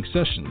tutoring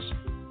sessions.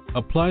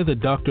 Apply the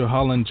Dr.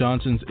 Holland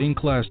Johnson's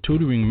in-class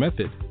tutoring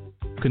method.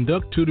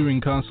 Conduct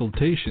tutoring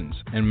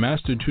consultations and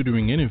master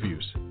tutoring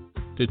interviews.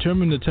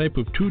 Determine the type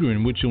of tutor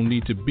in which you'll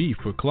need to be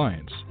for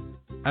clients.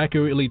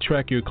 Accurately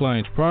track your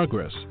client's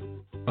progress.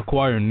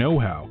 Acquire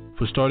know-how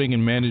for starting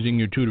and managing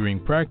your tutoring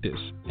practice,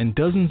 and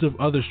dozens of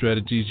other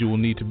strategies you will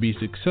need to be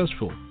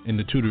successful in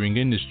the tutoring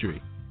industry.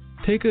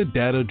 Take a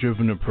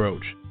data-driven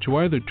approach to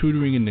either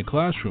tutoring in the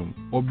classroom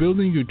or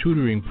building your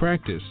tutoring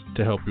practice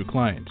to help your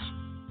clients.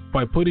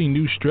 By putting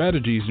new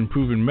strategies and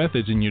proven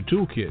methods in your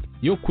toolkit,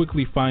 you'll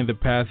quickly find the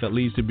path that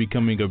leads to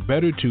becoming a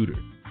better tutor.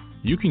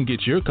 You can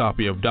get your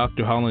copy of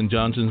Dr. Holland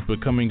Johnson's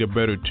Becoming a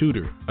Better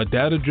Tutor, a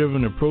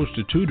data-driven approach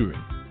to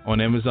tutoring,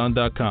 on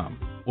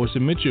Amazon.com, or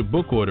submit your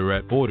book order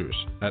at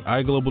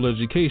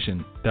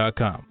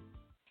orders@iGlobalEducation.com.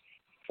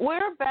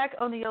 We're back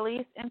on the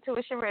Alise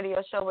Intuition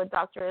Radio Show with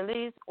Dr.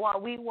 Alise.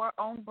 While we were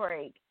on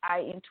break, I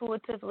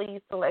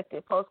intuitively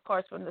selected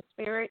postcards from the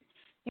spirit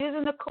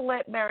using the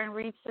Colette Baron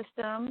Reed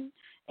system,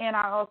 and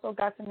I also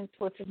got some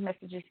intuitive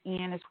messages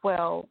in as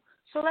well.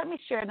 So let me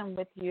share them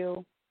with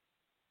you.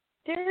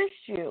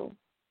 Dearest you,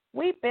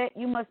 we bet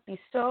you must be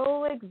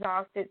so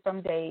exhausted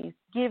some days,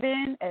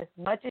 given as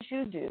much as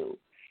you do,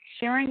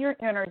 sharing your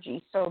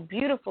energy so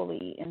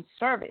beautifully in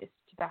service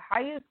to the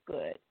highest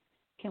good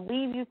can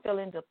leave you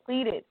feeling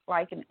depleted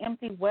like an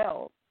empty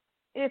well.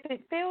 If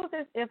it feels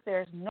as if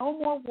there's no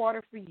more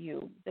water for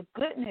you, the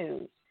good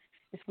news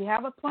is we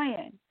have a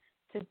plan.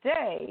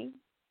 Today,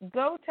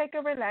 go take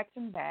a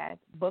relaxing bath,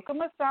 book a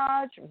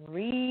massage,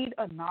 read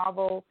a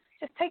novel,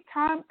 just take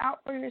time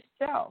out for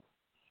yourself.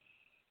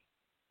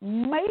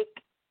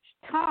 Make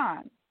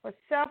time for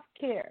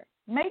self-care.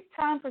 Make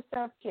time for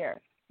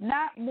self-care,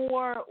 not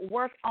more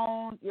work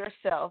on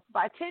yourself.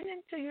 By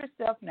tending to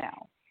yourself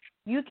now,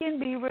 you can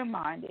be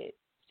reminded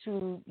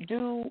to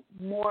do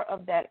more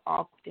of that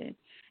often.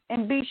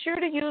 And be sure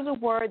to use a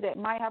word that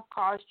might have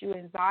caused you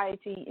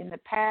anxiety in the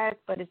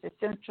past, but it's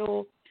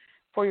essential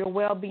for your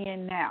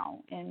well-being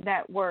now. And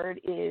that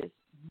word is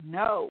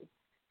no.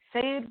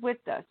 Say it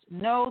with us.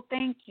 No,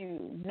 thank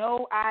you.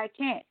 No, I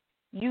can't.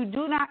 You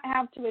do not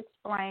have to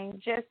explain.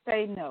 Just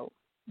say no.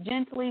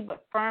 Gently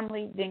but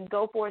firmly, then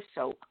go for a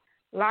soak.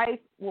 Life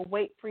will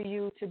wait for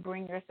you to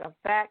bring yourself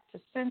back to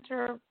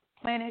center,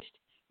 replenished,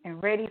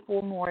 and ready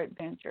for more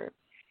adventure.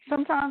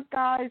 Sometimes,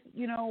 guys,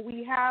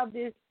 we have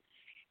this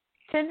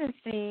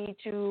tendency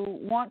to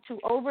want to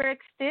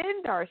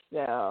overextend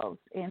ourselves.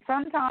 And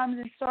sometimes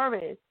in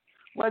service,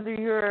 whether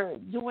you're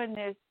doing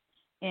this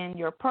in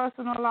your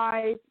personal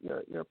life,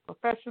 your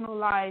professional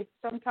life,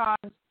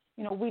 sometimes,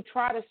 we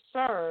try to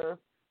serve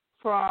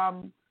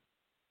from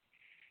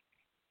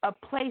a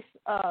place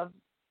of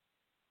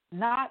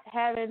not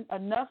having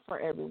enough for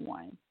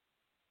everyone.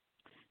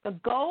 The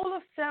goal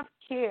of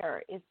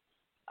self-care is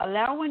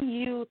allowing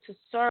you to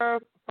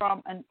serve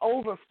from an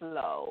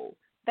overflow.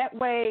 That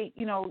way,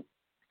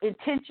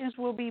 intentions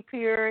will be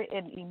pure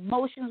and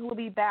emotions will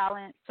be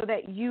balanced so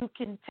that you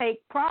can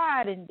take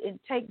pride and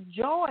take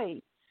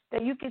joy,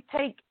 that you can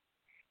take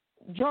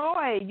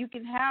joy, you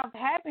can have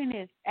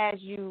happiness as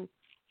you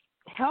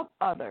help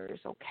others,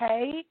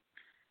 okay?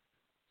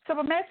 So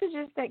the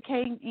messages that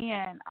came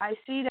in, I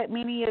see that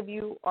many of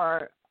you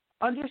are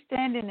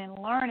understanding and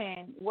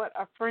learning what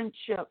a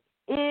friendship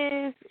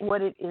is,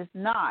 what it is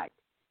not.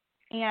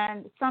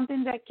 And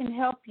something that can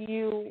help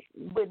you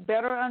with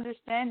better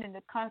understanding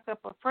the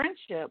concept of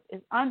friendship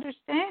is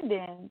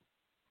understanding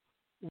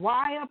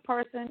why a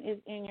person is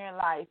in your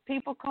life.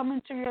 People come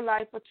into your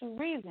life for two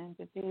reasons.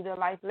 It's either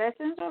life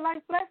lessons or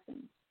life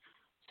lessons.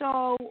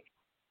 So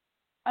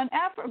an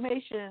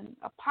affirmation,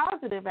 a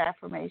positive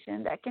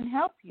affirmation that can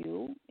help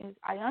you is,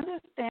 I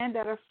understand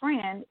that a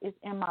friend is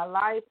in my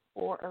life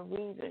for a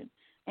reason.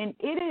 And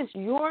it is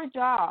your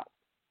job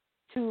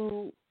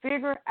to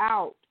figure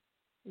out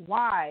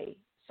why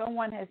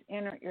someone has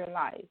entered your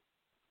life.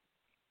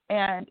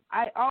 And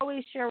I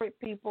always share with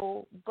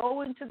people,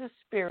 go into the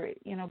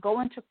spirit,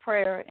 go into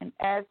prayer and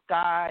ask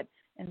God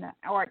and the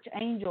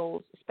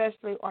archangels,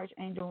 especially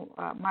Archangel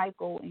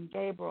Michael and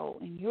Gabriel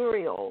and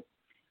Uriel,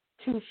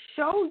 to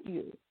show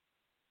you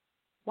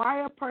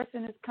why a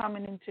person is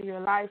coming into your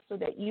life so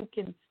that you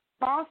can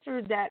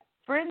foster that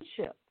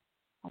friendship,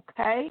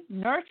 okay?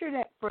 Nurture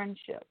that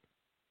friendship.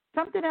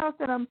 Something else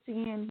that I'm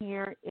seeing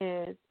here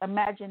is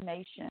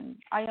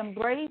imagination. I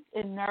embrace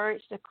and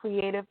nourish the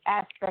creative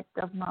aspect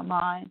of my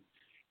mind.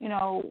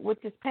 With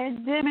this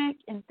pandemic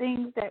and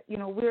things that,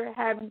 we're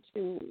having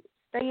to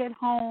stay at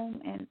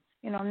home and,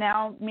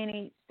 now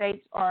many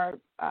states are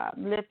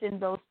lifting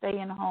those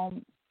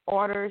stay-in-home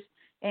orders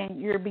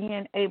and you're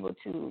being able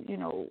to,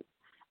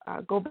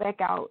 go back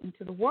out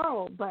into the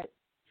world. But,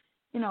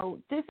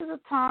 this is a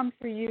time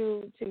for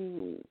you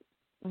to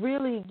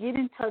really get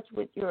in touch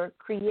with your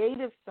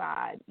creative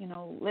side,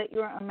 let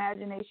your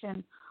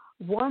imagination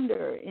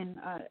wander. And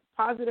a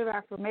positive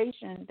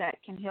affirmation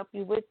that can help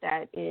you with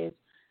that is,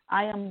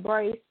 I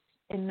embrace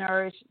and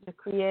nourish the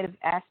creative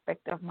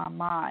aspect of my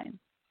mind.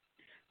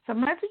 Some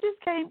messages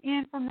came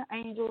in from the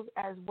angels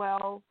as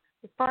well.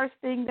 The first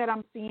thing that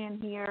I'm seeing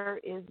here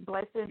is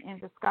blessing in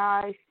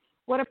disguise.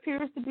 What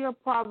appears to be a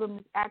problem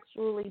is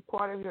actually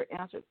part of your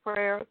answered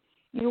prayer.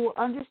 You will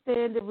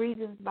understand the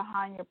reasons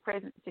behind your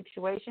present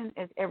situation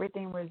as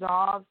everything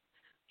resolves.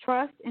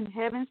 Trust in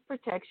heaven's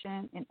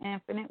protection and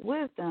infinite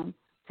wisdom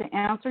to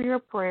answer your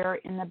prayer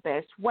in the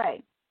best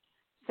way.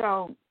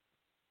 So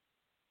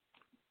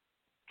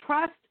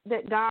trust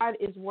that God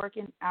is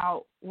working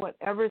out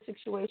whatever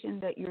situation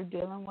that you're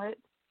dealing with.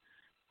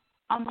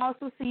 I'm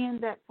also seeing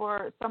that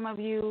for some of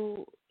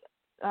you,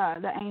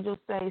 the angels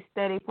say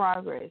steady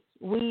progress.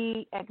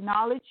 We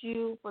acknowledge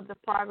you for the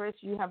progress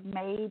you have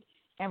made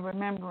and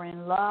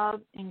remembering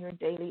love in your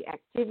daily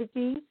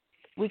activities.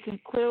 We can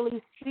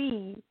clearly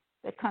see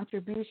the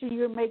contribution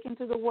you're making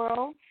to the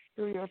world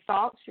through your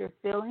thoughts, your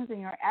feelings, and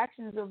your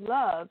actions of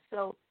love.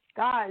 So,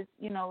 guys,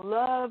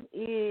 love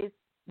is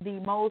the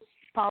most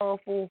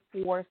powerful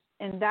force,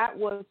 and that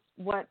was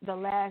what the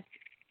last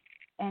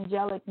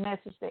angelic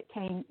message that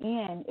came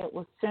in. It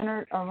was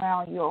centered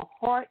around your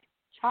heart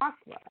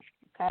chakra,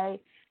 okay?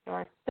 There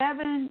are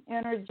 7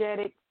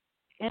 energetic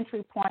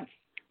entry points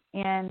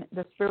in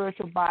the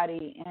spiritual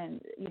body,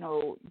 and,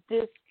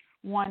 this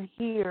one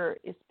here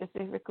is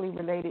specifically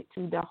related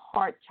to the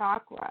heart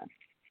chakra.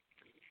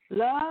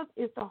 Love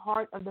is the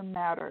heart of the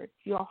matter.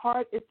 Your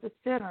heart is the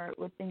center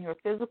within your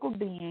physical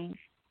being,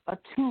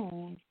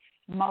 attuned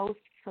most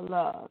to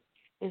love.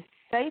 It's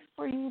safe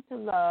for you to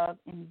love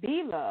and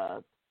be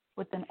loved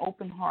with an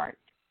open heart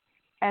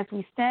as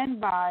we stand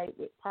by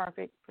with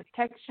perfect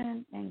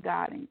protection and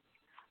guidance.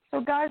 So,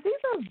 guys, these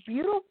are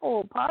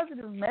beautiful,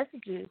 positive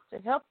messages to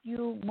help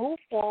you move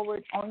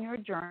forward on your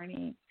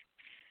journey.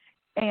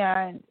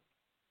 And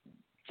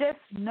just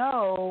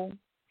know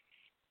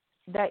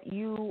that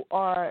you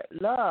are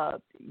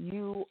loved,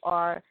 you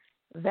are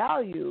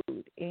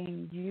valued,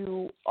 and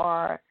you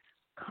are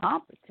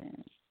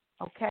competent,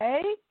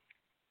 okay?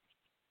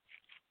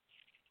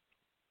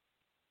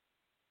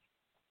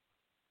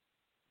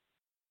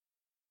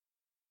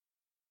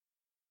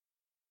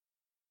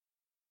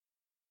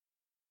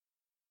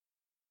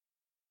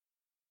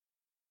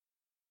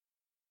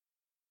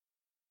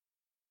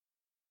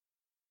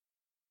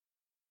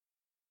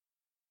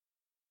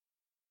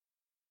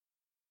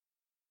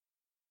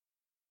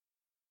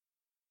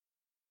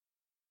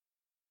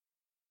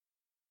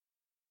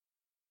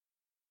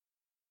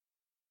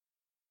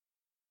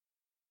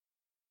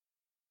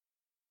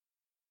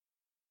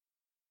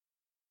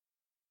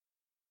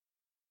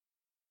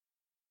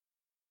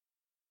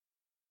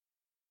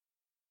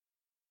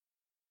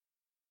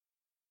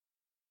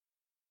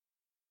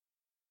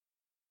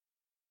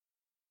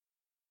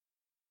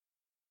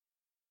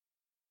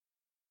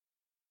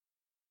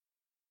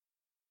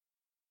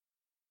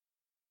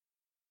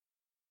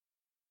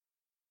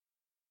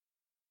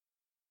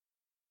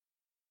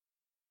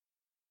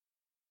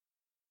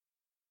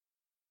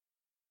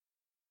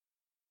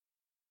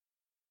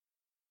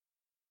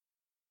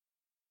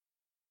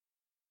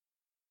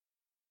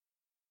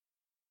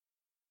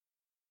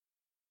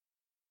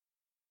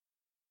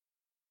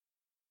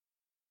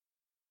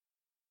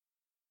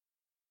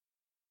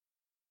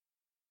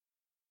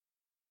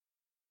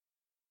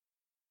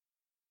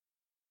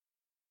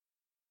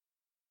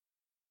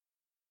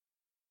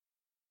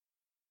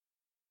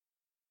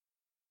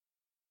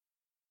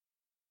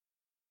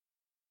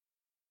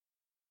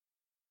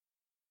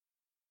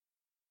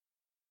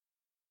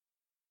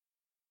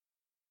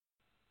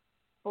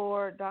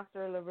 For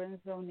Dr.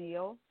 Lorenzo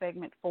Neal,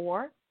 segment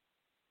 4.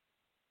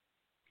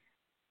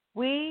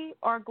 We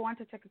are going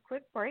to take a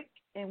quick break,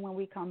 and when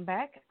we come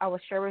back, I will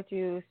share with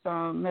you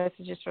some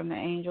messages from the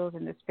angels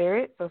and the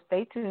spirit, so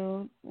stay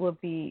tuned. We'll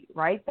be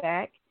right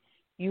back.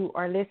 You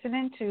are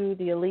listening to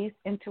the Alise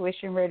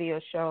Intuition Radio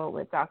Show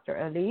with Dr.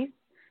 Alise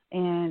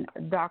and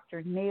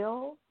Dr.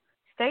 Neal.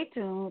 Stay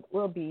tuned.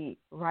 We'll be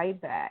right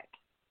back.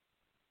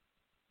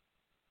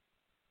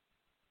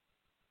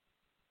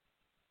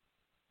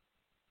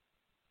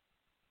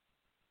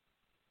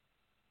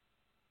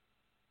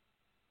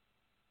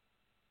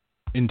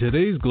 In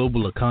today's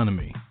global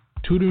economy,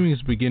 tutoring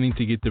is beginning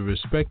to get the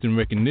respect and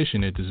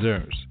recognition it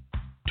deserves.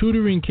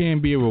 Tutoring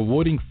can be a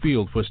rewarding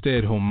field for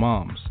stay-at-home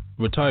moms,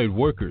 retired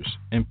workers,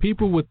 and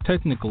people with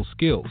technical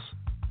skills.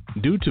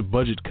 Due to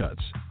budget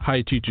cuts,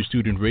 high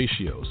teacher-student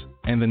ratios,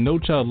 and the No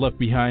Child Left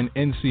Behind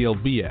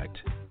NCLB Act,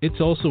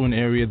 it's also an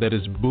area that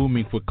is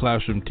booming for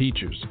classroom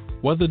teachers,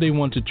 whether they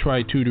want to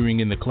try tutoring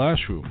in the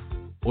classroom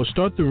or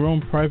start their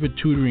own private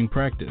tutoring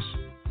practice.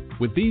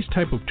 With these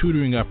type of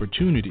tutoring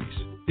opportunities,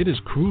 it is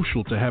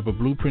crucial to have a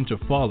blueprint to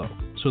follow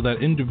so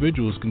that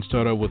individuals can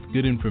start out with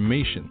good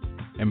information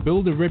and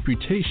build a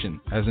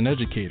reputation as an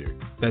educator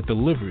that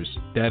delivers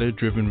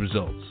data-driven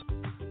results.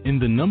 In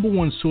the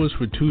 #1 source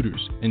for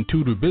tutors and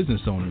tutor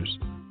business owners,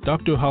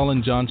 Dr.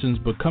 Holland Johnson's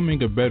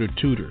Becoming a Better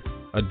Tutor,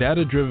 a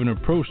data-driven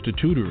approach to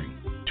tutoring,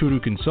 tutor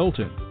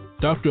consultant,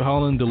 Dr.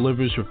 Holland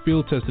delivers her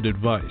field-tested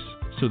advice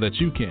so that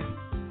you can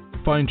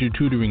find your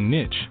tutoring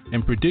niche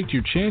and predict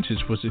your chances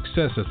for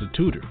success as a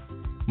tutor.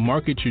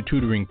 Market your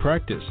tutoring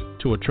practice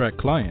to attract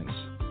clients.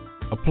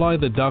 Apply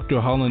the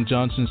Dr. Holland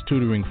Johnson's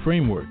tutoring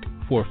framework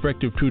for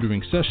effective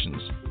tutoring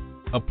sessions.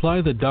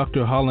 Apply the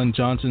Dr. Holland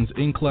Johnson's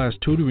in-class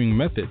tutoring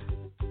method.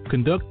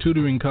 Conduct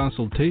tutoring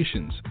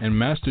consultations and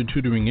master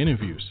tutoring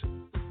interviews.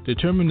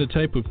 Determine the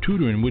type of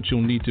tutor in which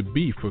you'll need to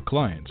be for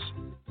clients.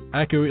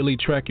 Accurately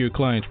track your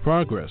client's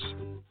progress.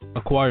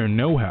 Acquire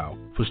know-how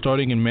for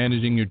starting and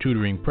managing your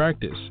tutoring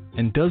practice,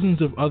 and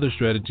dozens of other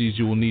strategies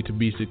you will need to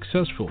be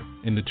successful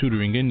in the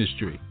tutoring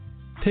industry.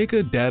 Take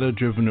a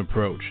data-driven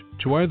approach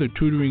to either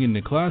tutoring in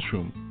the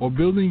classroom or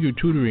building your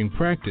tutoring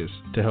practice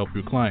to help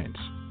your clients.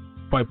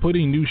 By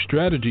putting new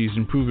strategies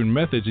and proven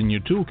methods in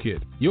your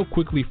toolkit, you'll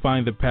quickly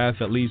find the path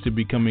that leads to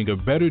becoming a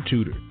better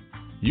tutor.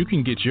 You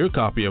can get your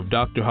copy of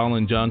Dr.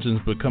 Holland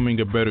Johnson's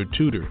Becoming a Better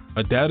Tutor,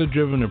 a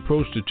data-driven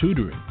approach to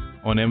tutoring,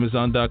 on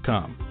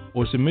Amazon.com,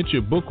 or submit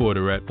your book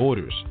order at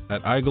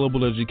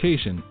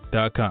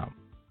orders@iglobaleducation.com.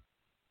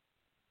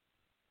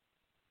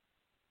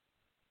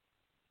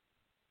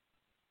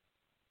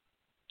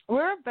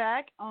 We're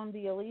back on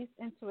the Alise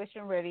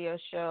Intuition Radio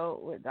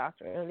Show with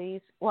Dr. Alise.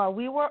 While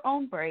we were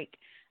on break,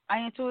 I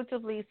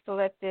intuitively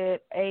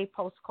selected a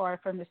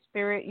postcard from the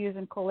Spirit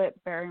using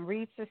Colette Baron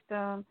Reed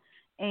system,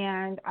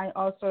 and I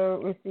also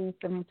received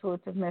some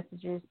intuitive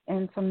messages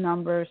and some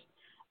numbers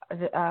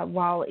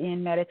while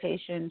in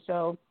meditation.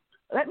 So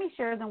let me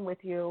share them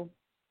with you.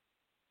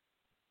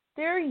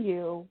 Dear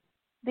you,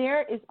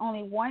 there is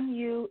only one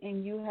you,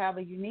 and you have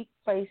a unique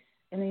place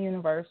in the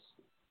universe.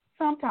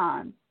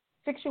 Sometimes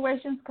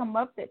situations come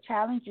up that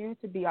challenge you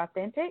to be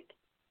authentic,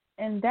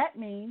 and that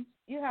means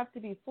you have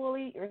to be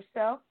fully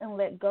yourself and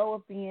let go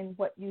of being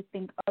what you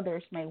think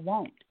others may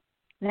want.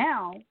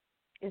 Now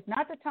is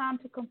not the time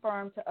to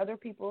conform to other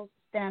people's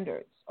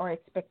standards or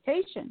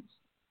expectations.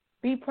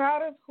 Be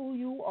proud of who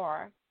you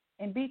are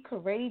and be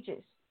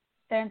courageous.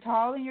 Stand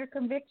tall in your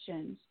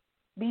convictions.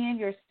 Being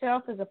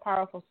yourself is a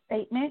powerful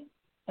statement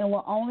and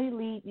will only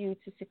lead you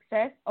to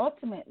success,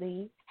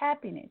 ultimately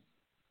happiness.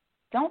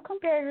 Don't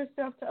compare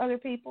yourself to other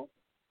people.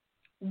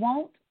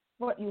 Want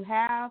what you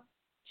have.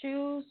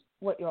 Choose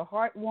what your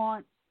heart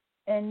wants,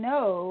 and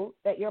know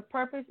that your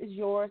purpose is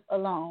yours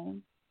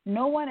alone.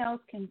 No one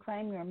else can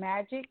claim your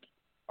magic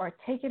or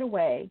take it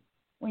away.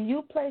 When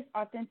you place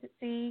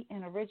authenticity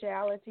and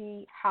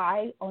originality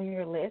high on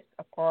your list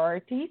of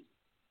priorities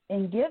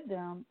and give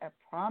them a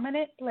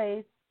prominent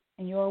place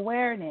in your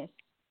awareness,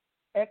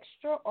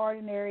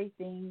 extraordinary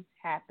things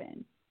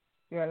happen.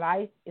 Your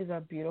life is a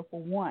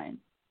beautiful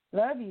one.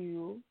 Love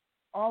you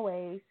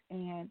always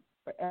and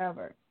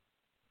forever.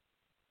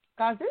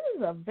 Guys, this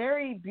is a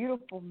very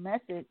beautiful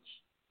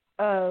message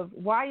of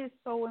why it's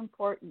so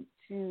important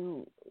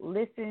to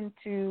listen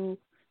to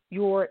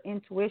your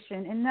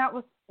intuition. And that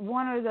was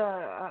one of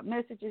the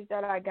messages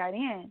that I got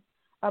in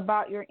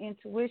about your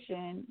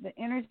intuition. The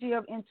energy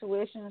of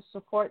intuition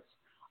supports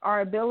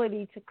our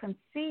ability to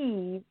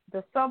conceive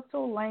the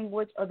subtle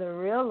language of the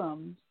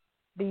realms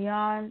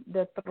beyond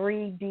the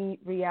 3D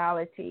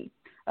reality.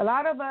 A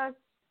lot of us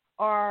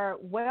are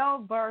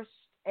well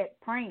versed at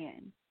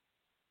praying,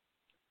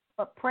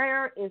 but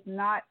prayer is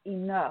not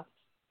enough.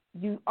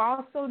 You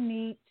also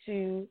need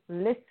to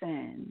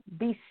listen,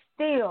 be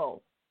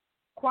still,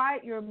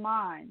 quiet your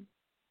mind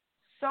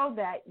so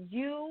that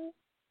you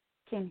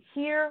can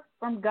hear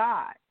from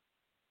God.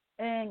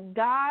 And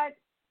God,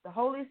 the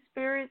Holy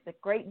Spirit, the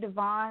great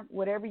divine,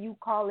 whatever you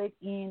call it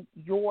in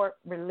your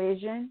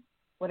religion,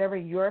 whatever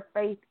your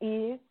faith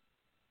is,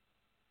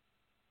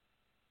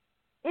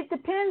 it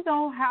depends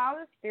on how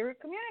the Spirit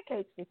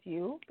communicates with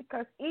you,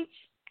 because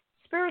each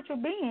spiritual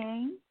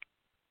being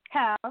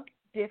have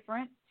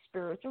different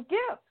spiritual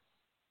gifts.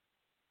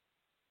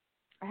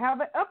 I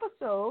have an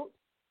episode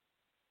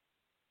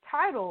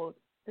titled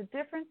The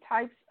Different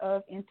Types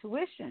of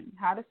Intuition,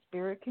 How the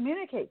Spirit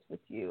Communicates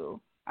with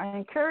You. I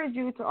encourage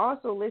you to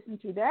also listen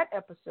to that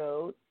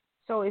episode,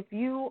 so if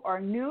you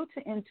are new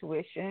to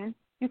intuition,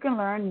 you can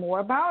learn more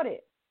about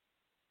it.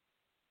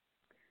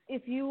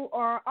 If you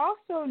are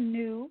also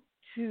new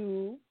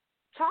to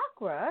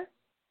chakras,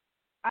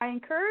 I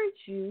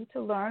encourage you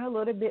to learn a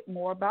little bit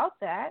more about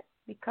that,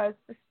 because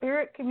the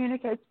Spirit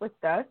communicates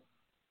with us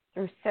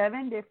through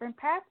 7 different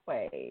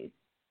pathways.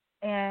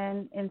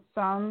 And in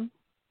some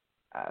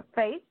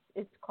faiths,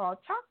 it's called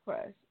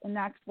chakras. And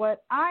that's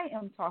what I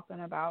am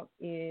talking about,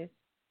 is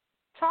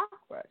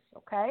chakras,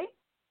 okay?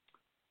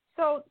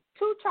 So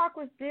 2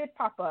 chakras did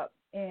pop up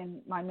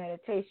in my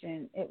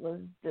meditation. It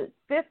was the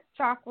 5th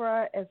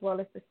chakra as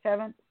well as the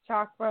 7th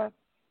chakra.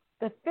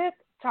 The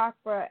 5th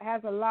chakra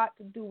has a lot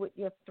to do with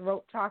your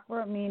throat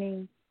chakra,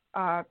 meaning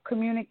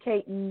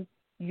communicating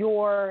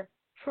your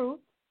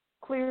truth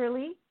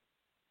clearly.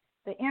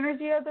 The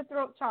energy of the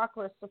throat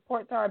chakra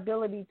supports our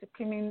ability to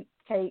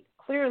communicate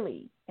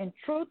clearly and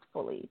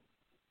truthfully.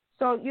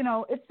 So,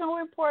 it's so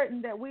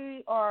important that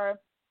we are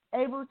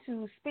able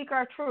to speak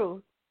our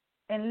truth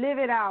and live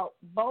it out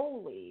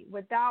boldly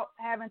without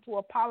having to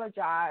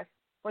apologize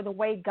for the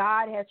way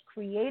God has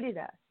created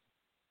us.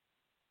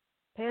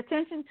 Pay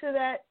attention to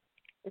that.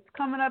 It's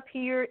coming up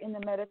here in the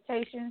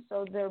meditation,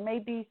 so there may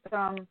be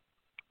some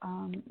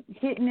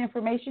hidden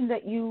information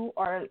that you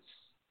are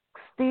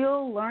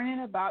still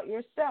learning about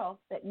yourself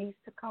that needs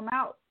to come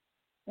out.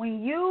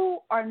 When you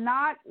are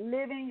not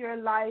living your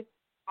life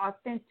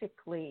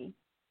authentically,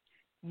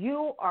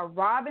 you are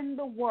robbing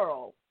the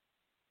world,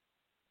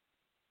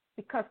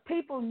 because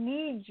people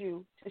need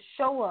you to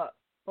show up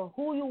for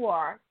who you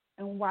are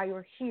and why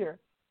you're here,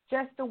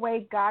 just the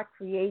way God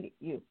created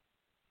you.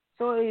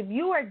 So if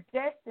you are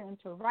destined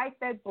to write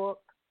that book,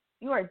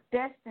 you are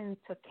destined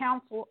to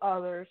counsel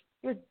others,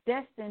 you're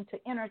destined to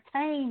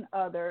entertain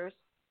others,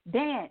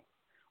 dance,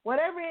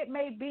 whatever it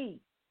may be.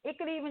 It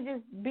could even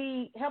just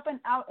be helping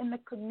out in the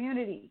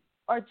community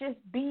or just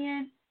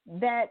being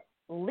that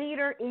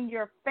leader in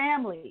your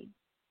family.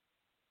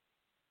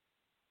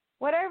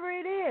 Whatever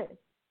it is,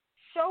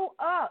 show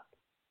up.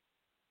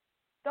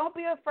 Don't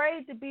be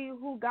afraid to be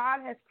who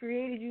God has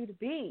created you to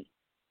be.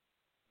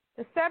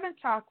 The seventh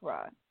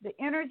chakra, the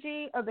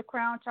energy of the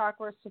crown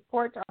chakra,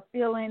 supports our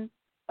feeling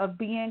of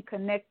being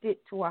connected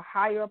to a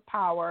higher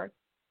power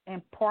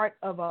and part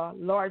of a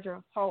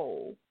larger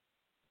whole.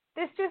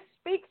 This just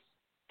speaks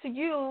to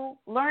you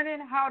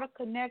learning how to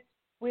connect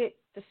with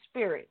the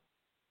spirit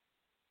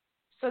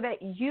so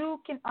that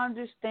you can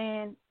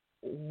understand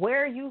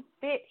where you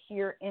fit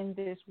here in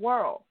this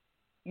world,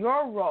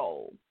 your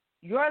role,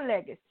 your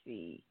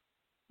legacy,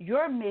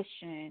 your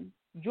mission,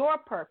 your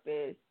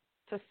purpose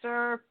to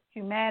serve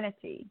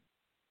humanity.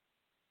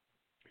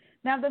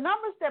 Now, the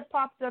numbers that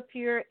popped up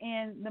here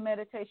in the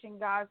meditation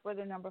guides were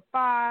the number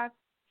 5,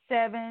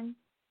 7,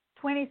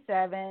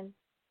 27,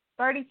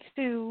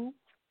 32,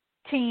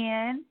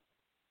 10,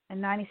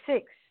 and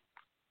 96.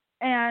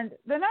 And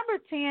the number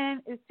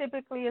 10 is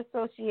typically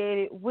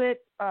associated with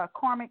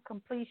karmic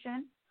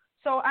completion.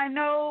 So I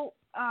know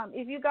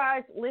if you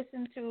guys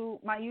listen to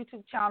my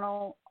YouTube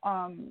channel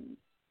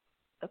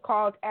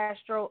called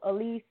Astro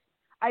Alise,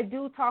 I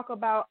do talk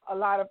about a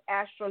lot of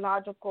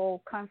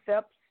astrological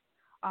concepts.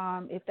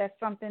 If that's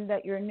something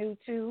that you're new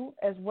to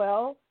as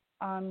well,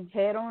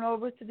 head on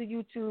over to the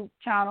YouTube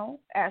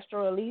channel,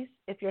 Astro Alise,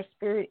 if your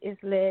spirit is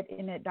led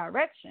in that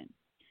direction.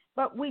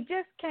 But we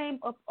just came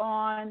up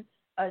on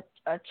a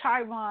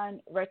Chiron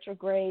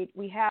retrograde.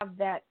 We have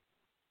that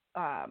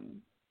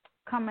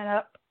coming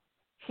up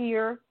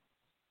here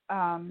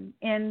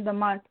in the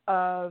month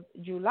of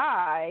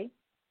July.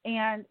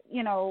 And,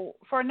 you know,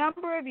 for a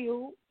number of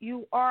you,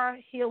 you are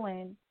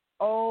healing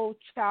old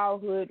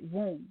childhood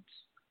wounds.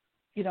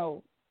 You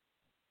know,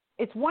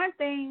 it's one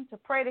thing to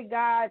pray to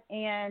God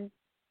and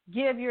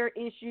give your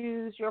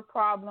issues, your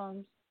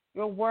problems,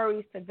 your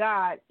worries to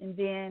God, and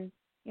then,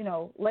 you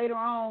know, later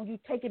on you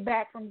take it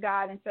back from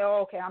God and say,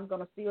 oh, okay, I'm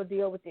going to still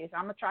deal with this.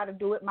 I'm going to try to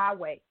do it my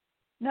way.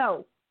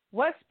 No,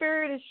 what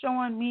Spirit is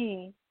showing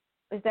me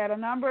is that a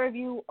number of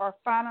you are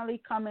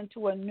finally coming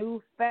to a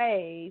new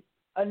phase,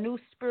 a new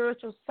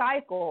spiritual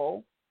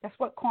cycle. That's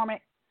what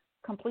karmic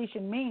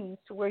completion means,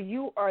 to where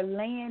you are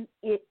laying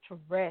it to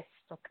rest,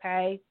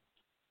 okay?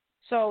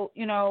 So,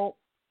 you know,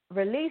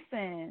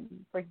 releasing,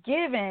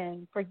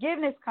 forgiving,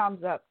 forgiveness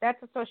comes up.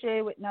 That's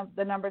associated with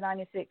the number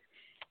 96.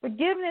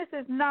 Forgiveness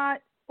is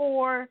not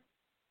for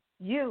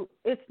you.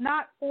 It's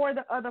not for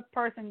the other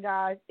person,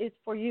 guys. It's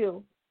for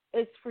you.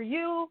 It's for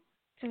you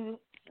to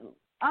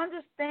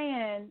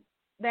understand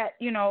that,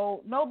 you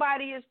know,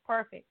 nobody is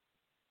perfect.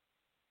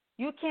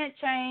 You can't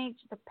change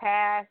the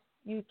past.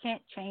 You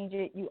can't change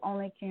it. You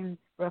only can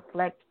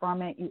reflect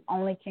from it. You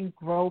only can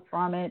grow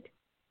from it.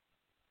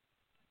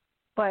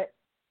 But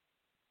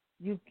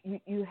you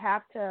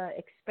have to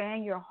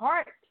expand your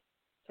heart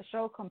to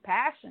show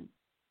compassion,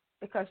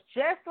 because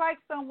just like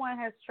someone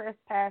has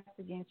trespassed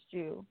against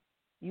you,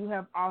 you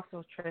have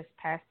also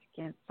trespassed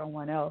against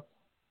someone else.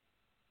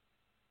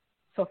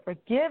 So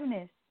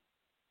forgiveness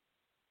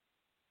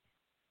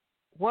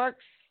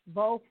works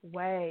both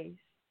ways.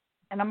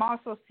 And I'm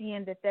also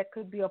seeing that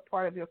could be a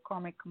part of your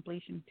karmic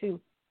completion too.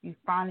 You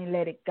finally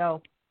let it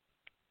go.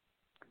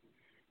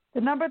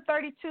 The number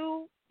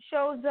 32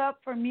 shows up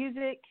for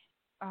music.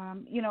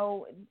 You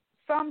know,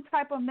 some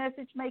type of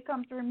message may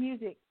come through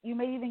music. You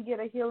may even get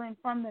a healing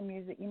from the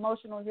music,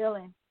 emotional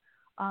healing.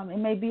 It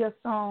may be a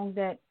song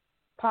that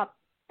pop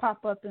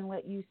up and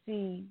let you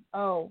see,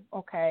 oh,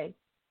 okay,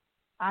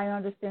 I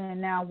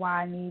understand now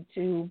why I need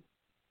to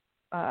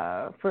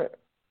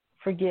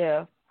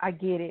forgive. I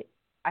get it.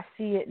 I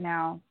see it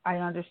now. I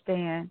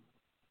understand.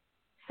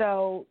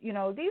 So, you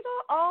know, these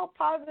are all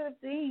positive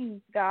things,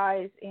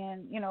 guys.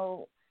 And, you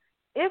know,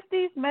 if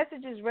these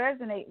messages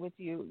resonate with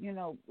you, you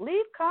know,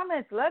 leave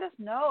comments. Let us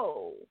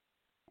know.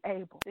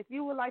 If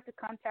you would like to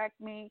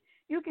contact me,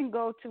 you can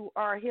go to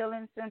our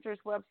Healing Center's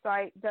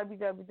website,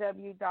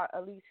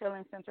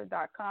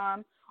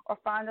 www.alisehealingcenter.com, or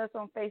find us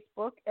on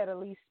Facebook at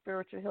Alise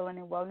Spiritual Healing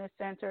and Wellness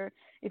Center.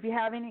 If you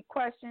have any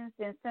questions,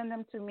 then send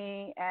them to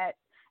me at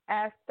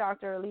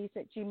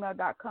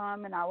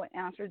askdralise@gmail.com, and I will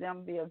answer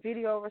them via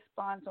video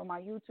response on my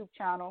YouTube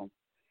channel.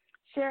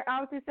 Share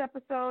out this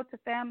episode to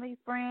family,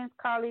 friends,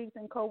 colleagues,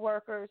 and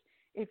coworkers.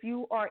 If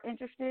you are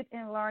interested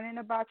in learning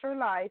about your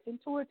life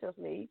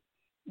intuitively,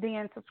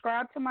 then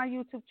subscribe to my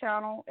YouTube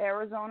channel,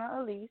 Arizona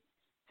Alise,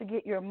 to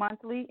get your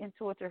monthly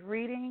intuitive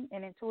reading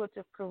and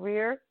intuitive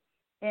career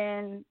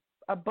and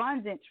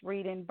abundance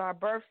reading by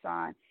birth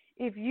sign.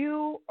 If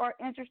you are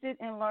interested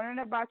in learning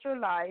about your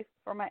life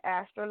from an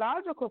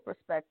astrological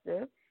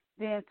perspective,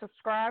 then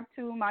subscribe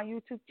to my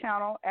YouTube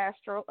channel,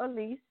 Astro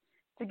Alise,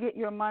 to get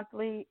your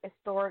monthly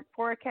historic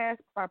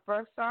forecast by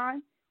birth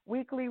sign,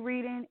 weekly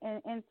reading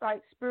and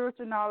insight,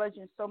 spiritual knowledge,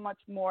 and so much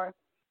more.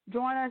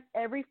 Join us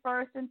every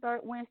first and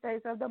third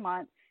Wednesdays of the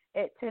month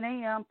at 10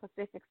 a.m.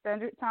 Pacific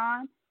Standard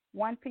Time,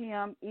 1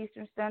 p.m.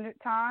 Eastern Standard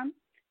Time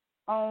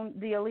on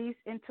the Alise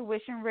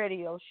Intuition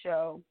Radio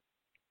Show.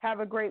 Have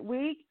a great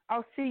week.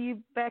 I'll see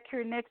you back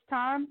here next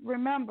time.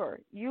 Remember,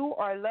 you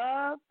are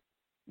loved,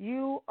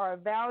 you are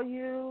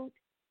valued,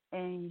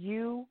 and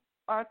you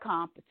are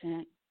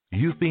competent.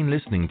 You've been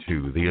listening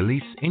to the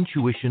Alise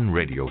Intuition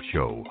Radio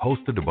Show,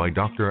 hosted by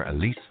Dr.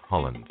 Alise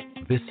Holland.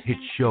 This hit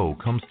show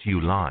comes to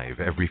you live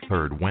every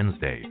third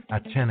Wednesday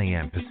at 10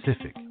 a.m.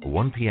 Pacific,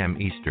 1 p.m.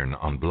 Eastern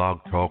on Blog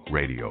Talk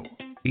Radio.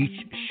 Each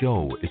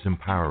show is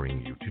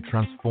empowering you to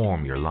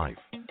transform your life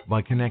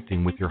by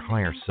connecting with your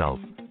higher self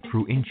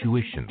through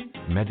intuition,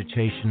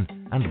 meditation,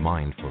 and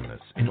mindfulness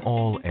in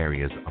all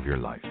areas of your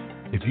life.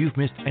 If you've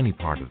missed any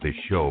part of this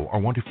show or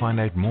want to find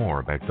out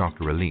more about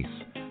Dr.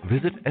 Alise,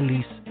 visit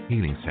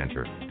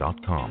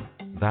AliseHealingCenter.com.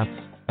 That's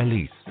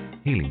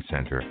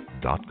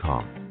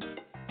AliseHealingCenter.com.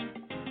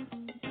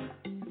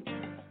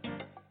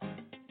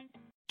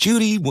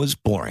 Judy was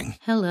boring.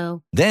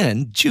 Hello.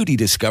 Then Judy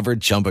discovered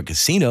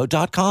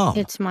ChumbaCasino.com.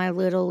 It's my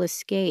little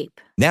escape.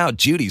 Now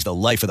Judy's the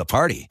life of the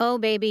party. Oh,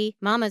 baby,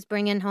 mama's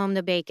bringing home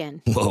the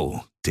bacon.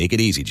 Whoa, take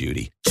it easy,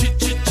 Judy.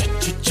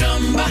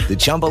 The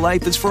Chumba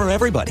life is for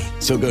everybody.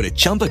 So go to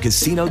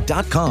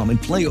ChumbaCasino.com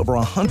and play over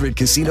 100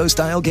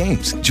 casino-style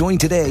games. Join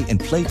today and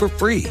play for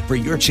free for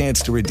your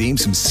chance to redeem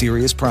some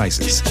serious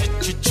prizes.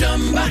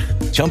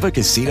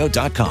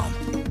 ChumbaCasino.com.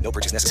 No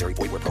purchase necessary.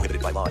 Void where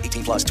prohibited by law.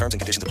 18+ terms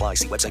and conditions apply.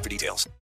 See website for details.